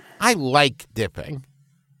 I like dipping.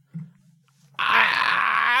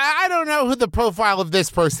 I don't know who the profile of this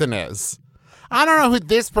person is. I don't know who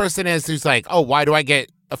this person is who's like, oh, why do I get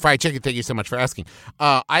a fried chicken? Thank you so much for asking.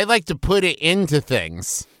 I like to put it into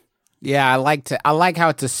things. Yeah, I like how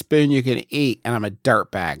it's a spoon you can eat, and I'm a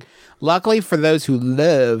dirtbag. Luckily for those who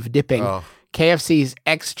love dipping, KFC's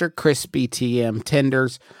extra crispy TM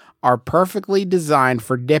tenders are perfectly designed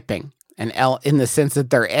for dipping, and in the sense that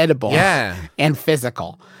they're edible and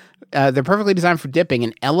physical. They're perfectly designed for dipping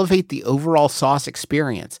and elevate the overall sauce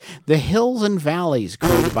experience. The hills and valleys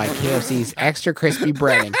created by KFC's extra crispy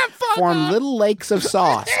breading form little lakes of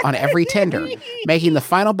sauce on every tender, making the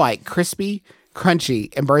final bite crispy,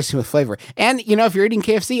 crunchy, and bursting with flavor. And, if you're eating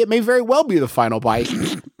KFC, it may very well be the final bite,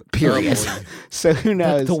 period. So who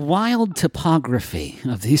knows? The wild topography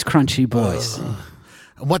of these crunchy boys.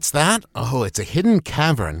 What's that? Oh, it's a hidden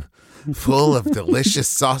cavern full of delicious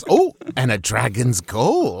sauce. Oh, and a dragon's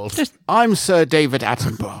gold. I'm Sir David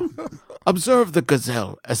Attenborough. Observe the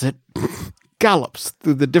gazelle as it gallops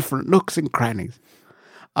through the different nooks and crannies.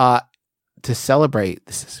 To celebrate,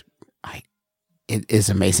 it is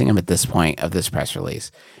amazing. I'm at this point of this press release,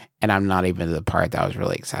 and I'm not even to the part that I was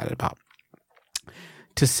really excited about.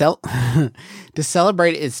 To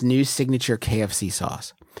celebrate its new signature KFC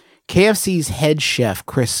sauce, KFC's head chef,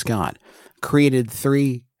 Chris Scott, created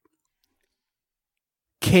 3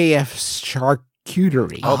 KF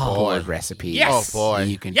charcuterie board recipes. Yes. Oh, boy.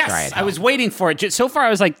 You can Yes, try it. I was waiting for it. So far,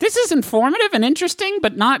 I was like, this is informative and interesting,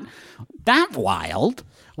 but not that wild.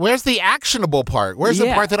 Where's the actionable part? Where's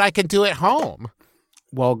the part that I can do at home?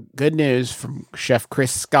 Well, good news from Chef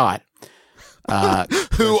Chris Scott.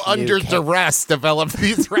 Who, under duress, developed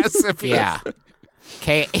these recipes. Yeah.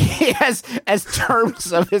 As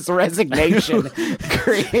terms of his resignation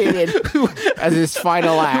created as his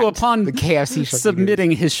final act. Who, upon the KFC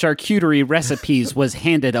submitting his charcuterie recipes, was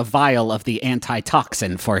handed a vial of the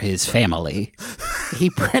antitoxin for his family. He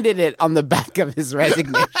printed it on the back of his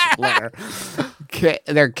resignation letter.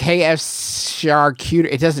 Their KFC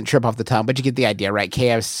charcuterie. It doesn't trip off the tongue, but you get the idea, right?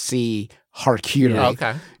 KFC charcuterie. Yeah,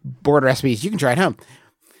 okay. Board recipes. You can try it home.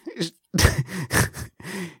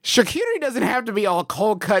 Charcuterie doesn't have to be all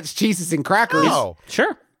cold cuts, cheeses, and crackers. Oh,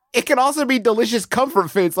 sure. It can also be delicious comfort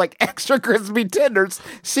foods like extra crispy tenders,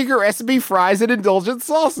 secret recipe fries, and indulgent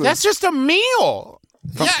sauces. that's just a meal.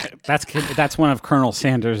 That's one of Colonel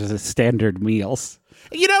Sanders' standard meals.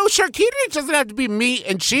 Charcuterie doesn't have to be meat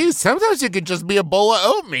and cheese. Sometimes it could just be a bowl of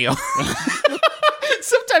oatmeal.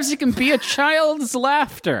 Sometimes it can be a child's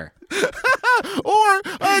laughter. Or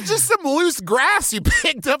just some loose grass you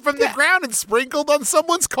picked up from the ground and sprinkled on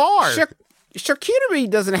someone's car. Charcuterie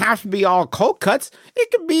doesn't have to be all cold cuts.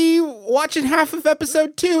 It could be watching half of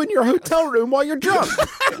episode 2 in your hotel room while you're drunk. It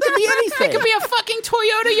could be anything. It could be a fucking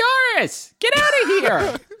Toyota Yaris. Get out of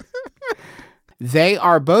here. They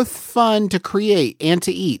are both fun to create and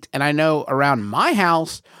to eat. And I know around my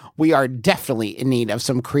house, we are definitely in need of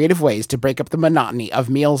some creative ways to break up the monotony of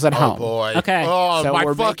meals at Oh home. boy. Okay. Oh, So my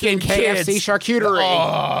we're fucking making KFC kids.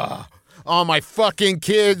 charcuterie. Oh, my fucking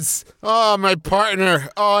kids. Oh, my partner.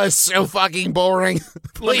 Oh, it's so fucking boring.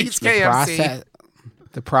 Please, KFC.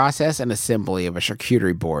 The process and assembly of a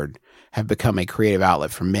charcuterie board have become a creative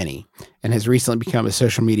outlet for many and has recently become a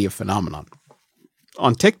social media phenomenon.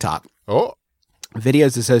 On TikTok, Oh,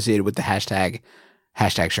 videos associated with the hashtag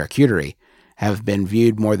charcuterie have been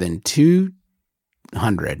viewed more than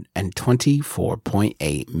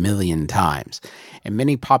 224.8 million times, and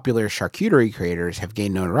many popular charcuterie creators have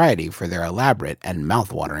gained notoriety for their elaborate and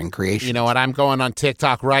mouthwatering creations. you know what? I'm going on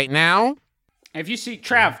TikTok right now. If you see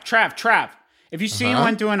Trav, if you see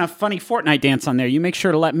anyone doing a funny Fortnite dance on there, you make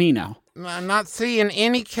sure to let me know. I'm not seeing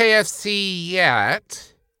any KFC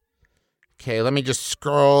yet. Okay, let me just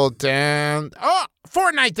scroll down. Oh,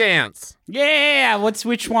 Fortnite dance. Yeah,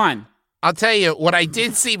 which one? I'll tell you, what I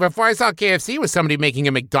did see before I saw KFC was somebody making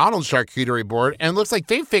a McDonald's charcuterie board, and it looks like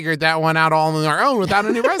they figured that one out all on their own without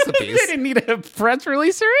any recipes. They didn't need a press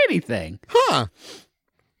release or anything. Huh.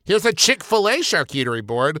 Here's a Chick-fil-A charcuterie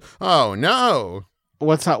board. Oh, no.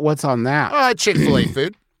 What's on that? Chick-fil-A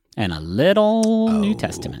food. And a little New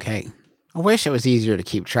Testament. Okay. I wish it was easier to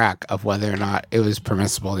keep track of whether or not it was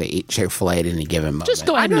permissible to eat Chick-fil-A at any given moment. Just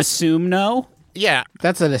go ahead and assume no. Yeah.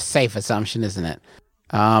 That's a safe assumption, isn't it?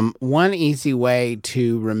 One easy way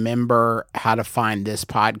to remember how to find this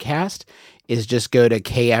podcast is just go to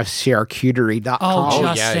kfcharcuterie.com. Oh,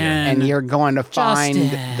 yeah, Justin. yeah. And you're going to find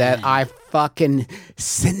Justin. that I fucking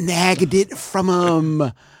snagged it from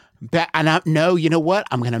him. No, you know what?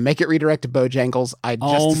 I'm going to make it redirect to Bojangles. I just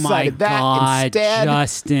Oh my decided that God, instead.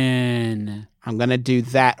 Justin. I'm going to do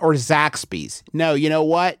that. Or Zaxby's. No, you know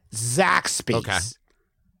what? Zaxby's. Okay.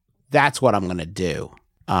 That's what I'm going to do.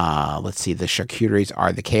 Let's see. The charcuteries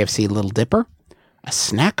are the KFC Little Dipper, a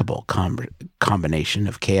snackable combination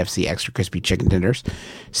of KFC extra crispy chicken tenders,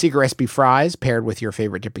 secret recipe fries paired with your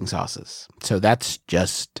favorite dipping sauces. So that's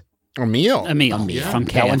just A meal. A meal Yeah. from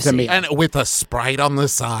KFC. That one's a meal. And with a Sprite on the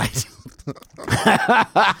side.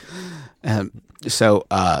 So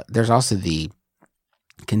there's also the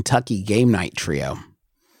Kentucky Game Night Trio.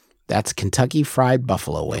 That's Kentucky Fried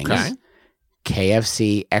Buffalo Wings, Okay.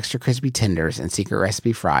 KFC Extra Crispy Tenders, and secret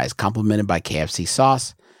recipe fries, complemented by KFC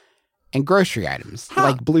sauce and grocery items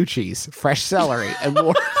like blue cheese, fresh celery, and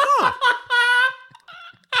more.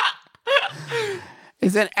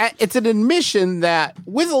 It's an admission that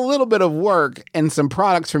with a little bit of work and some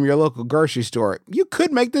products from your local grocery store, you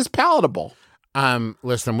could make this palatable.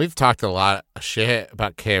 Listen, we've talked a lot of shit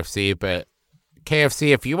about KFC, but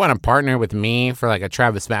KFC, if you want to partner with me for like a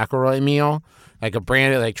Travis McElroy meal, like a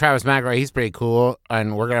brand like Travis McElroy, he's pretty cool,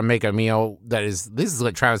 and we're gonna make a meal this is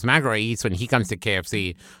what Travis McElroy eats when he comes to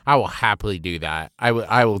KFC. I will happily do that. I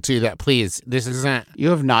will do that. Please, this isn't. You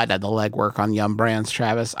have not done the legwork on Yum Brands,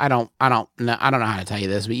 Travis. I don't know how to tell you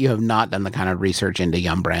this, but you have not done the kind of research into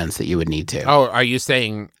Yum Brands that you would need to Oh, are you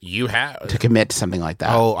saying you have? to commit to something like that.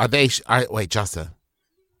 Oh, are they? Wait, Justin,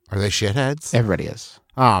 are they shitheads? Everybody is.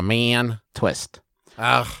 Oh man. Twist.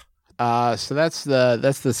 Ugh. So that's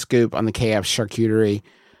the scoop on the KF charcuterie.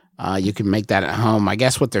 You can make that at home. I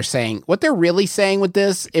guess what they're really saying with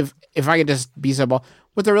this, if I could just be simple,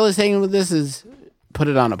 what they're really saying with this is put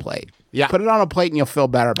it on a plate. Yeah. Put it on a plate and you'll feel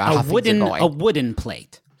better about how A things are going. wooden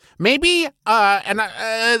plate. Maybe,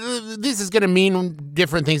 this is going to mean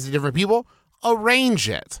different things to different people. Arrange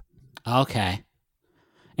it. Okay.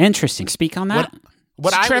 Interesting. Speak on that.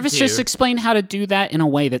 What I would Travis do- just explain how to do that in a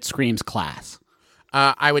way that screams class.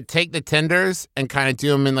 I would take the tenders and kind of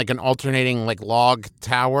do them in like an alternating like log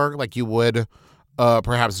tower, like you would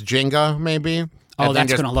perhaps Jenga, maybe. Oh, And then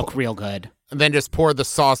that's just going to look real good. And then just pour the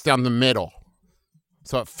sauce down the middle,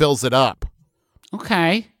 so it fills it up.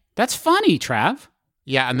 Okay. That's funny, Trav.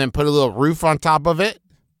 Yeah, and then put a little roof on top of it,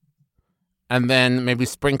 and then maybe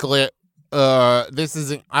sprinkle it. This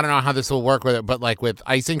isn't. I don't know how this will work with it, but like with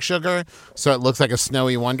icing sugar, so it looks like a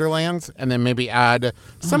snowy wonderland, and then maybe add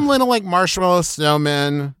some little like marshmallow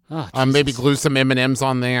snowmen. Oh, Maybe glue some M&Ms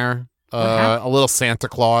on there. A little Santa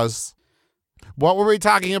Claus. What were we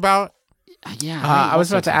talking about? Yeah. I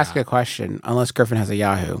was about to ask a question, unless Griffin has a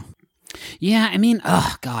Yahoo. Yeah, I mean,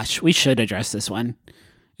 oh gosh, we should address this one.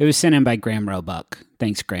 It was sent in by Graham Roebuck.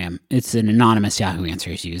 Thanks, Graham. It's an anonymous Yahoo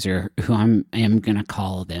Answers user who I am going to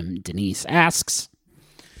call them Denise. Asks,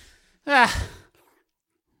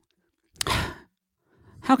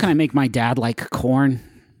 how can I make my dad like corn?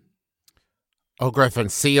 Oh, Griffin,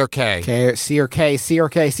 C or K? Okay, C or K, C or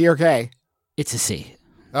K, C or K. It's a C.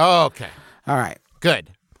 Oh, okay. All right. Good.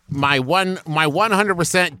 My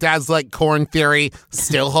 100% dad's like corn theory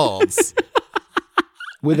still holds.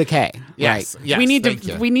 with a K. Yes, Right. yes. we need thank to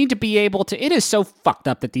you. we need to be able to. It is so fucked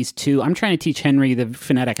up that these two. I'm trying to teach Henry the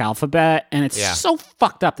phonetic alphabet, and it's Yeah. so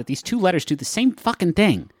fucked up that these two letters do the same fucking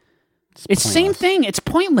thing. It's the same thing. It's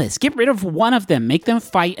pointless. Get rid of one of them. Make them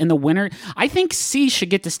fight, and the winner. I think C should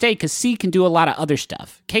get to stay because C can do a lot of other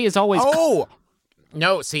stuff. K is always. Oh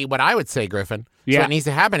no! See what I would say, Griffin. So Yeah. what needs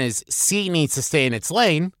to happen is C needs to stay in its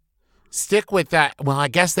lane. Stick with that. Well, I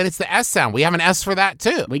guess that it's the S sound. We have an S for that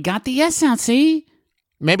too. We got the S sound. See.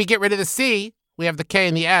 Maybe get rid of the C. We have the K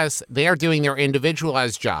and the S. They are doing their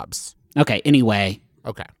individualized jobs. Okay. Anyway.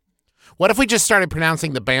 Okay. What if we just started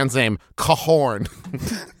pronouncing the band's name Cahorn?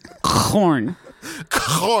 Corn.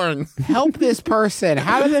 Corn. Help this person.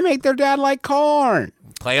 How do they make their dad like corn?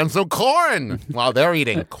 Play them some corn while they're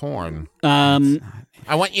eating corn.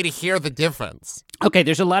 I want you to hear the difference. Okay.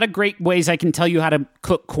 There's a lot of great ways I can tell you how to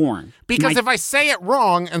cook corn. Because if I say it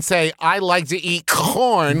wrong and say, I like to eat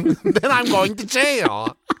corn, then I'm going to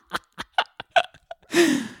jail.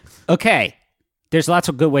 Okay, there's lots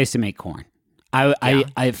of good ways to make corn. For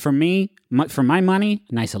my money,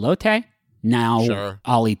 nice elote. Now Sure.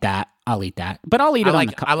 I'll eat that. But I'll eat it on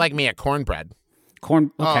the I like me a cornbread.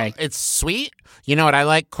 corn. Okay, Oh, it's sweet. You know what I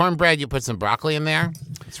like? Cornbread, you put some broccoli in there.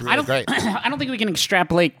 It's really great. I don't think we can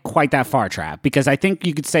extrapolate quite that far, Trav, because I think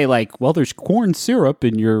you could say like, well, there's corn syrup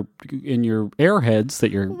in your Airheads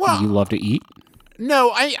that you love to eat.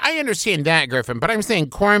 No, I understand that, Griffin, but I'm saying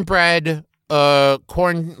cornbread,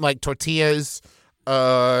 corn like tortillas,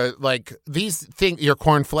 like these things, your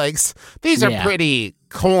cornflakes. These are Yeah. pretty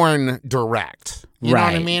corn direct. You know what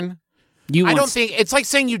I Right. mean? You I want don't think it's like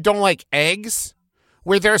saying you don't like eggs,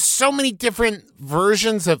 where there are so many different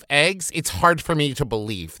versions of eggs. It's hard for me to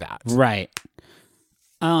believe that. right.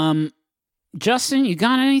 Justin, you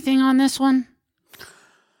got anything on this one?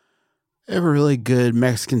 They have a really good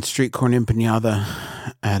Mexican street corn empanada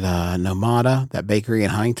at Nomada, that bakery in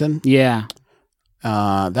Huntington. Yeah.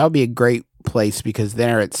 That would be a great place because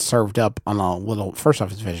there it's served up on a little. First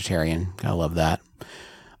off, it's vegetarian. I love that.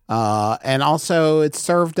 And also, it's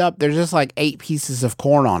served up. There's just like 8 pieces of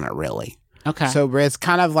corn on it, really. Okay. So it's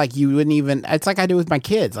kind of like you wouldn't even. It's like I do with my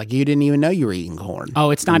kids. Like you didn't even know you were eating corn. oh,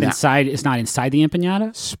 it's not Yeah. inside. It's not inside the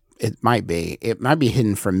empanada. It might be. It might be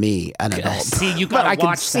hidden from me, an adult. See, you but gotta I can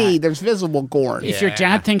watch see that. there's visible corn. If your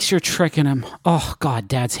dad thinks you're tricking him, oh God,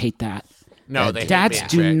 dads hate that. No, they hate Dads being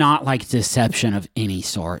do tricked. not like deception of any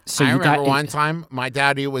sort. So I you remember got one time my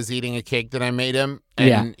daddy was eating a cake that I made him,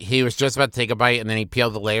 and he was just about to take a bite, and then he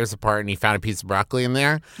peeled the layers apart, and he found a piece of broccoli in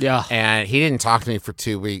there. Yeah. And he didn't talk to me for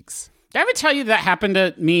 2 weeks. Did I ever tell you that happened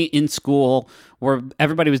to me in school where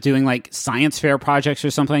everybody was doing like science fair projects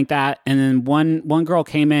or something like that? And then one girl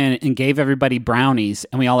came in and gave everybody brownies,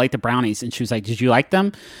 and we all ate the brownies. And she was like, "Did you like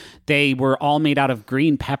them?" They were all made out of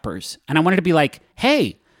green peppers. And I wanted to be like,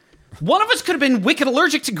 hey, one of us could have been wicked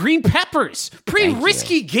allergic to green peppers. Pretty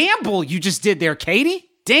risky gamble you just did there, Katie.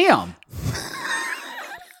 Damn.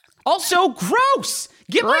 Also, gross.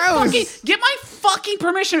 Get my fucking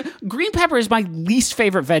permission. Green pepper is my least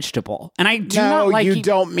favorite vegetable, and I do not like. you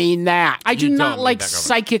don't mean that. I do You not don't mean like that, Governor.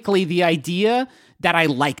 psychically the idea that I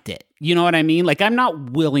liked it. You know what I mean? Like I'm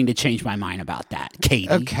not willing to change my mind about that,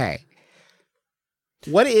 Katie. Okay.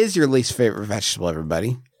 What is your least favorite vegetable,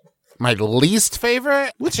 everybody? My least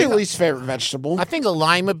favorite? What's your least favorite vegetable? I think a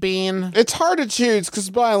lima bean. It's hard to choose because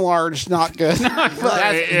by and large, not good.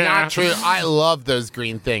 That's not true. I love those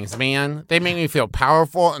green things, man. They make me feel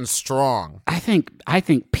powerful and strong. I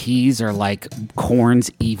think peas are like corn's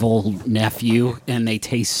evil nephew, and they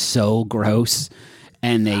taste so gross.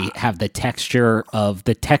 And they have the texture of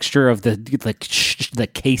the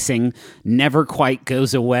casing never quite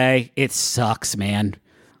goes away. It sucks, man.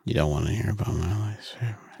 You don't want to hear about my least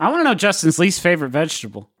favorite. I want to know Justin's least favorite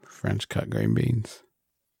vegetable. French cut green beans.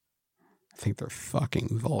 I think they're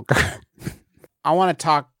fucking vulgar. I want to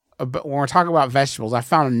talk about, when we're talking about vegetables, I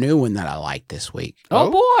found a new one that I like this week. Oh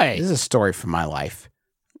boy. This is a story from my life.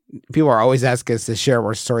 People are always asking us to share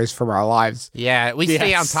more stories from our lives. Yeah, we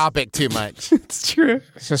stay on Yes. topic too much. It's true.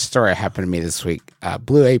 It's just a story that happened to me this week.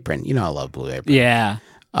 Blue Apron. You know I love Blue Apron. Yeah.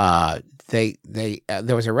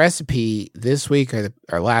 There was a recipe this week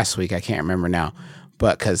or last week, I can't remember now,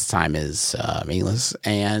 but because time is meaningless,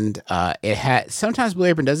 and it had sometimes Blue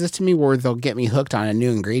Apron does this to me where they'll get me hooked on a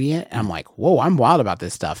new ingredient, and I'm like, whoa, I'm wild about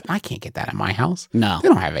this stuff, and I can't get that at my house. No. They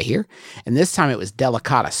don't have it here. And this time it was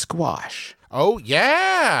delicata squash. Oh,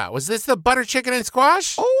 yeah. Was this the butter chicken and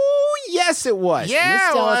squash? Oh yes, it was. Yeah, And this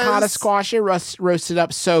it delicata was. squash, it roasted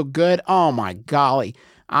up so good. Oh my golly,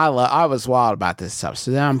 I was wild about this stuff.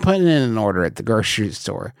 So then I'm putting in an order at the grocery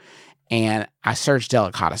store, And I searched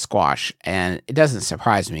Delicata squash, and it doesn't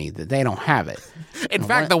surprise me that they don't have it. In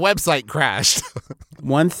fact, the website crashed.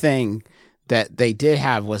 One thing that they did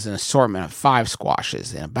have was an assortment of 5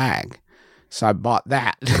 squashes in a bag. So I bought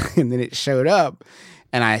that, and then it showed up,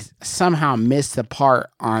 and I somehow missed the part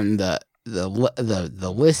on the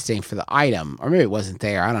listing for the item, or maybe it wasn't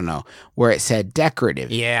there, I don't know, where it said decorative.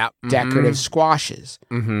 Decorative squashes.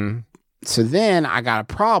 Mm-hmm. So then I got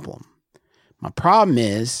a problem. My problem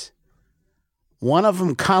is one of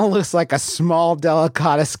them kind of looks like a small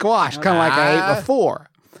Delicata squash, kind of like I ate before.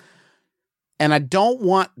 And I don't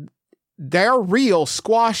want, they're real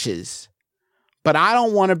squashes, but I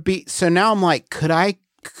don't want to be, so now I'm like, could I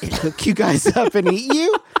cook you guys up and eat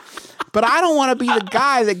you? But I don't want to be the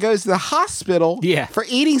guy that goes to the hospital for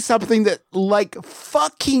eating something that like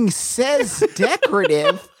fucking says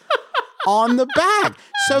decorative on the bag.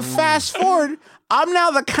 So fast forward, I'm now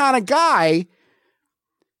the kind of guy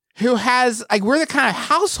who has, like, we're the kind of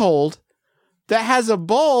household that has a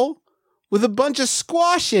bowl with a bunch of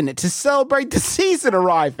squash in it to celebrate the season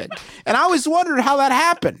arriving. And I was wondering how that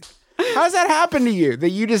happened. How does that happen to you? That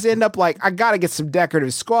you just end up like, I got to get some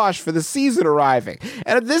decorative squash for the season arriving.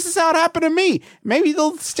 And this is how it happened to me. Maybe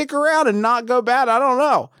they'll stick around and not go bad. I don't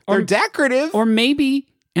know. They're decorative. Or maybe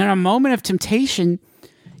in a moment of temptation,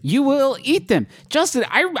 you will eat them. Justin,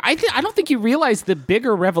 I don't think you realize the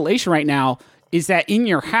bigger revelation right now is that in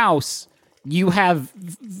your house, you have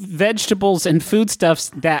vegetables and foodstuffs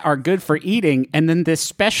that are good for eating, and then this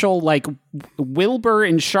special, like, Wilbur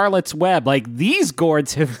and Charlotte's Web, like, these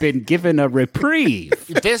gourds have been given a reprieve.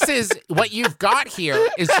 This is, what you've got here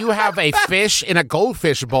is you have a fish in a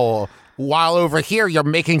goldfish bowl, while over here you're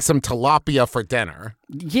making some tilapia for dinner.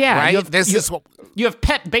 Yeah. Right? You have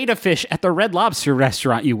pet beta fish at the Red Lobster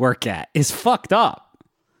restaurant you work at. It's fucked up.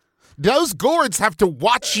 Those gourds have to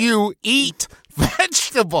watch you eat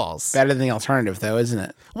vegetables. Better than the alternative, though, isn't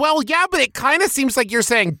it? Well, yeah, but it kind of seems like you're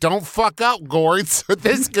saying, don't fuck up, gourds.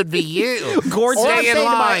 This could be you. Gourds, or I'm stay in saying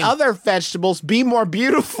to line. my other vegetables, be more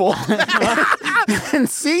beautiful and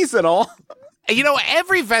seasonal. You know,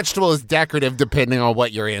 every vegetable is decorative depending on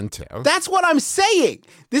what you're into. That's what I'm saying.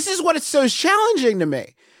 This is what it's so challenging to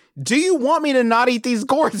me. Do you want me to not eat these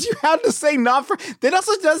gourds? You have to say not for... That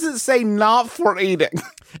also doesn't say not for eating.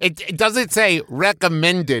 It doesn't say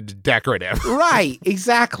recommended decorative. Right,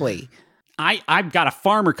 exactly. I've got a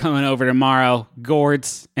farmer coming over tomorrow,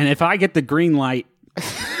 gourds, and if I get the green light,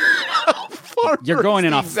 you're going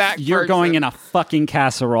in a fucking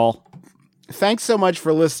casserole. Thanks so much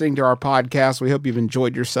for listening to our podcast. We hope you've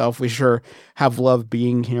enjoyed yourself. We sure have loved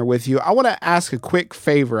being here with you. I want to ask a quick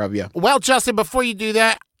favor of you. Well, Justin, before you do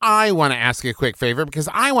that, I want to ask you a quick favor because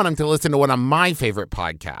I want him to listen to one of my favorite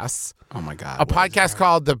podcasts. Oh, my God. A podcast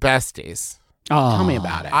called The Besties. Oh, tell me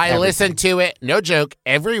about it. I listen to it, no joke,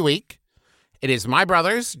 every week. It is my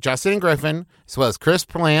brothers, Justin and Griffin, as well as Chris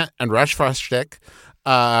Plant and Rush Frushtick.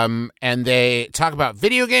 And they talk about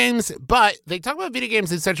video games, but they talk about video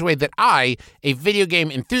games in such a way that I, a video game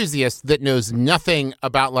enthusiast that knows nothing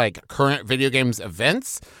about like current video games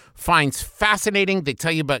events, finds fascinating. They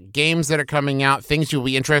tell you about games that are coming out, things you'll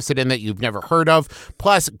be interested in that you've never heard of,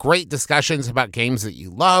 plus great discussions about games that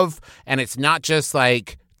you love. And it's not just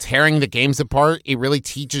like tearing the games apart. It really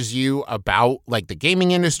teaches you about like the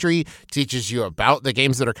gaming industry, teaches you about the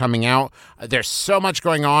games that are coming out. There's so much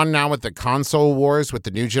going on now with the console wars, with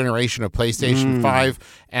the new generation of PlayStation 5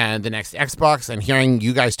 and the next Xbox, and hearing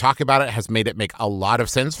you guys talk about it has made it make a lot of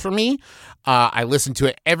sense for me. I listen to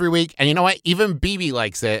it every week, and you know what? Even BB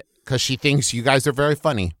likes it because she thinks you guys are very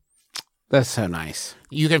funny. That's so nice.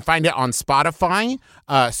 You can find it on Spotify.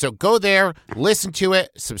 So go there, listen to it,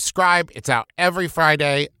 subscribe. It's out every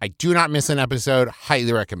Friday. I do not miss an episode.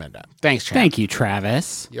 Highly recommend it. Thanks, Trav. Thank you,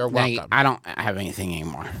 Travis. You're Now, welcome. I don't have anything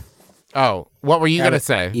anymore. Oh, what were you going to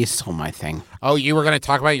say? You stole my thing. Oh, you were going to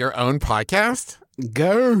talk about your own podcast?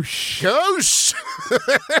 Gosh. Gosh.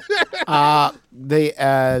 The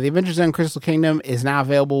Adventure Zone Crystal Kingdom is now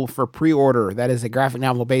available for pre-order. That is a graphic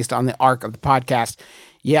novel based on the arc of the podcast.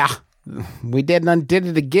 Yeah, we did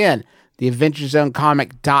it again. The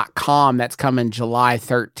AdventureZoneComic.com. That's coming July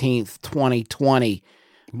 13th, 2020.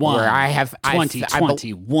 Where I have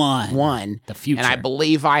 2021. The future. And I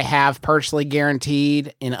believe I have personally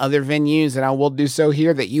guaranteed in other venues, and I will do so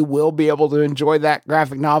here, that you will be able to enjoy that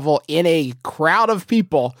graphic novel in a crowd of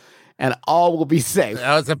people, and all will be safe.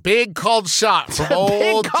 That was a big cold shot from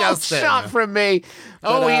old Justin. Shot from me.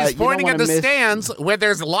 Oh, But, he's pointing at the stands where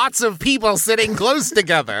there's lots of people sitting close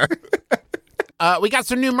together. We got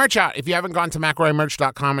some new merch out. If you haven't gone to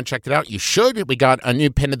McElroyMerch.com and checked it out, you should. We got a new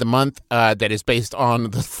pin of the month that is based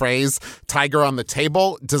on the phrase "Tiger on the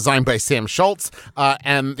Table," designed by Sam Schultz.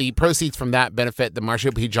 And the proceeds from that benefit the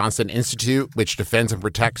Marsha P. Johnson Institute, which defends and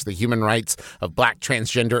protects the human rights of Black,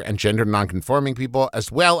 transgender, and gender nonconforming people,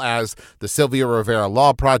 as well as the Sylvia Rivera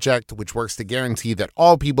Law Project, which works to guarantee that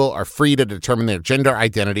all people are free to determine their gender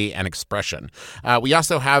identity and expression. We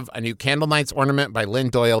also have a new Candle Nights ornament by Lynn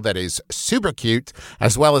Doyle that is super cute,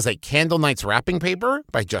 as well as a Candle Nights wrapping paper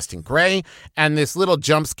by Justin Gray, and this little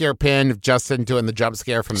jump scare pin of Justin doing the jump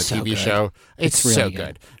scare from the So TV good. show. It's really so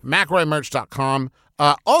good. McElroyMerch.com.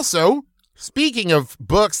 Also, speaking of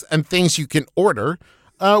books and things you can order,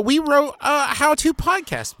 we wrote a how-to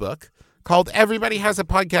podcast book called Everybody Has a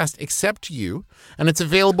Podcast Except You, and it's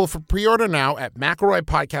available for pre-order now at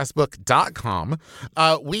McElroyPodcastBook.com.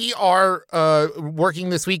 We are working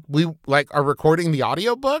this week. We are recording the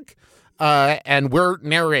audiobook, and we're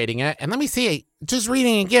narrating it. And let me see, just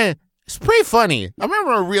reading it again, it's pretty funny. I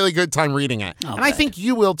remember a really good time reading it, and I think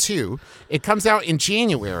you will too. It comes out in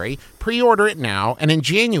January. Pre-order it now, and in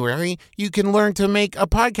January, you can learn to make a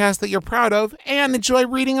podcast that you're proud of and enjoy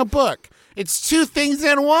reading a book. It's two things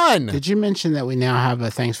in one. Did you mention that we now have a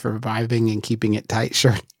thanks for vibing and keeping it tight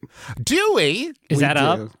shirt? Do we? Is that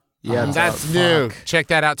up? Yeah, it's That's up. new. Fuck. Check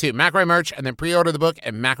that out too. McElroy merch, and then pre-order the book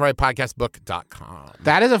at McElroyPodcastBook.com.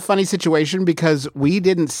 That is a funny situation because we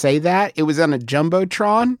didn't say that. It was on a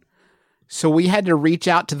Jumbotron. So we had to reach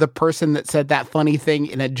out to the person that said that funny thing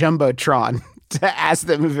in a Jumbotron to ask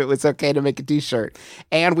them if it was okay to make a t-shirt.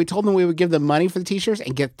 And we told them we would give them money for the t-shirts.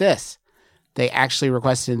 And get this, they actually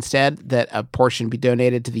requested instead that a portion be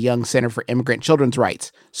donated to the Young Center for Immigrant Children's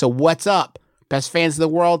Rights. So what's up? Best fans in the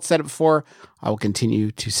world, said it before. I will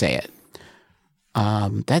continue to say it.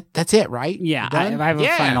 That's it, right? Yeah, We're I done? have a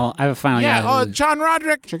final. Yeah. Yeah. Oh, John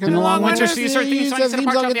Roderick. Chicken the long winter season, theme song, season,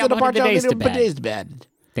 get to the park, days to bed. days to bed.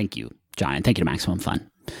 Thank you, John, and thank you to Maximum Fun.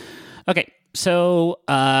 Okay, so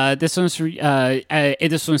this one's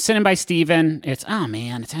sent in by Steven. It's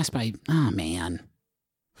asked by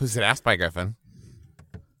Who's it asked by, Griffin?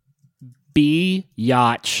 B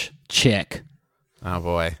Yacht Chick. Oh,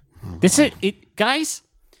 boy. This is it, guys.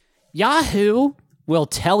 Yahoo will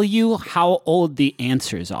tell you how old the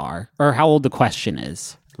answers are or how old the question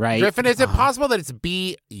is, right? Griffin, is it possible that it's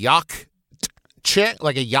B Yacht Chick,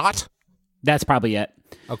 like a yacht? That's probably it.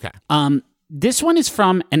 Okay. This one is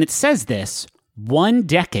from, and it says this, 1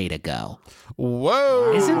 decade ago.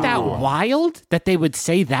 Whoa. Isn't that wild that they would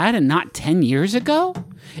say that and not 10 years ago?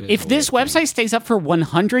 If this website stays up for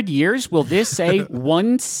 100 years, will this say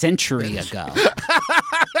 1 century ago?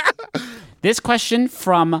 This question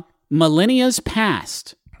from millennia's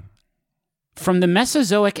past. From the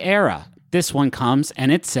Mesozoic era, this one comes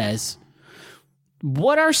and it says,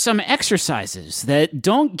 what are some exercises that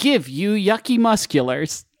don't give you yucky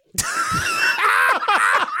musculars?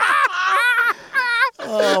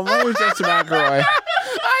 Oh, my name's Justin McElroy.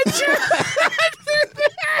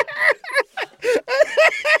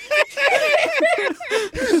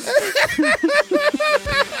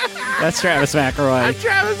 That's Travis McElroy.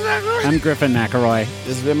 Travis McElroy. I'm Griffin McElroy.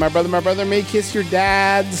 This has been my brother, may kiss your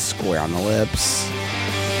dad square on the lips.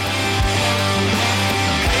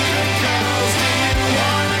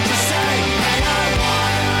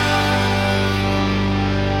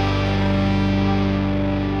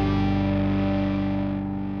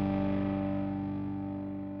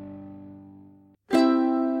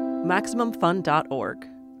 MaximumFun.org.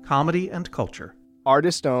 Comedy and culture.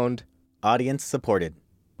 Artist owned, audience supported.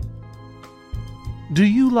 Do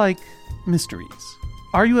you like mysteries?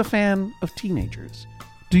 Are you a fan of teenagers?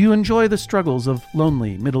 Do you enjoy the struggles of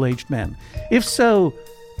lonely, middle-aged men? If so,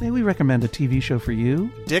 may we recommend a TV show for you?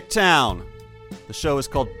 Dicktown. The show is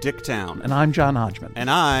called Dicktown. And I'm John Hodgman. And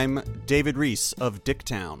I'm David Reese of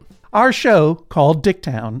Dicktown. Our show, called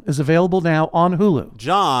Dicktown, is available now on Hulu.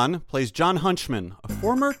 John plays John Hunchman, a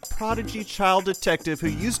former prodigy child detective who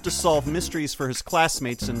used to solve mysteries for his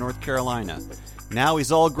classmates in North Carolina. Now he's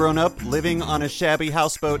all grown up, living on a shabby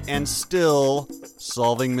houseboat, and still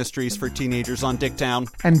solving mysteries for teenagers on Dicktown.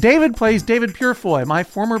 And David plays David Purefoy, my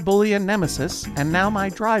former bully and nemesis, and now my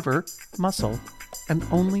driver, muscle, and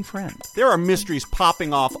only friend. There are mysteries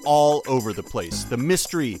popping off all over the place. The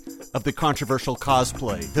mystery of the controversial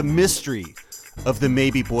cosplay. The mystery of the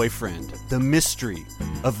maybe boyfriend. The mystery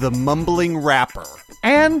of the mumbling rapper.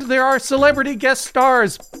 And there are celebrity guest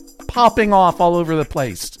stars popping off all over the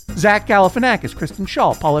place. Zach Galifianakis, Kristen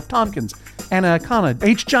Shaw, Paul F. Tompkins, Anna Akana,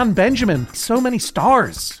 H. John Benjamin. So many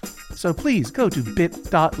stars. So please go to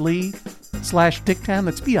bit.ly/Dicktown.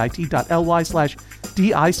 That's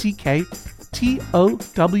bit.ly/DICKTOWN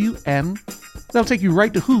That'll take you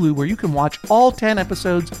right to Hulu, where you can watch all 10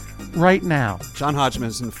 episodes right now. John Hodgman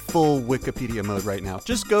is in full Wikipedia mode right now.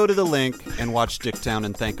 Just go to the link and watch Dicktown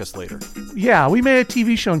and thank us later. Yeah, we made a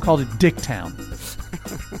TV show and called it Dicktown.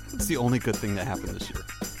 It's the only good thing that happened this year.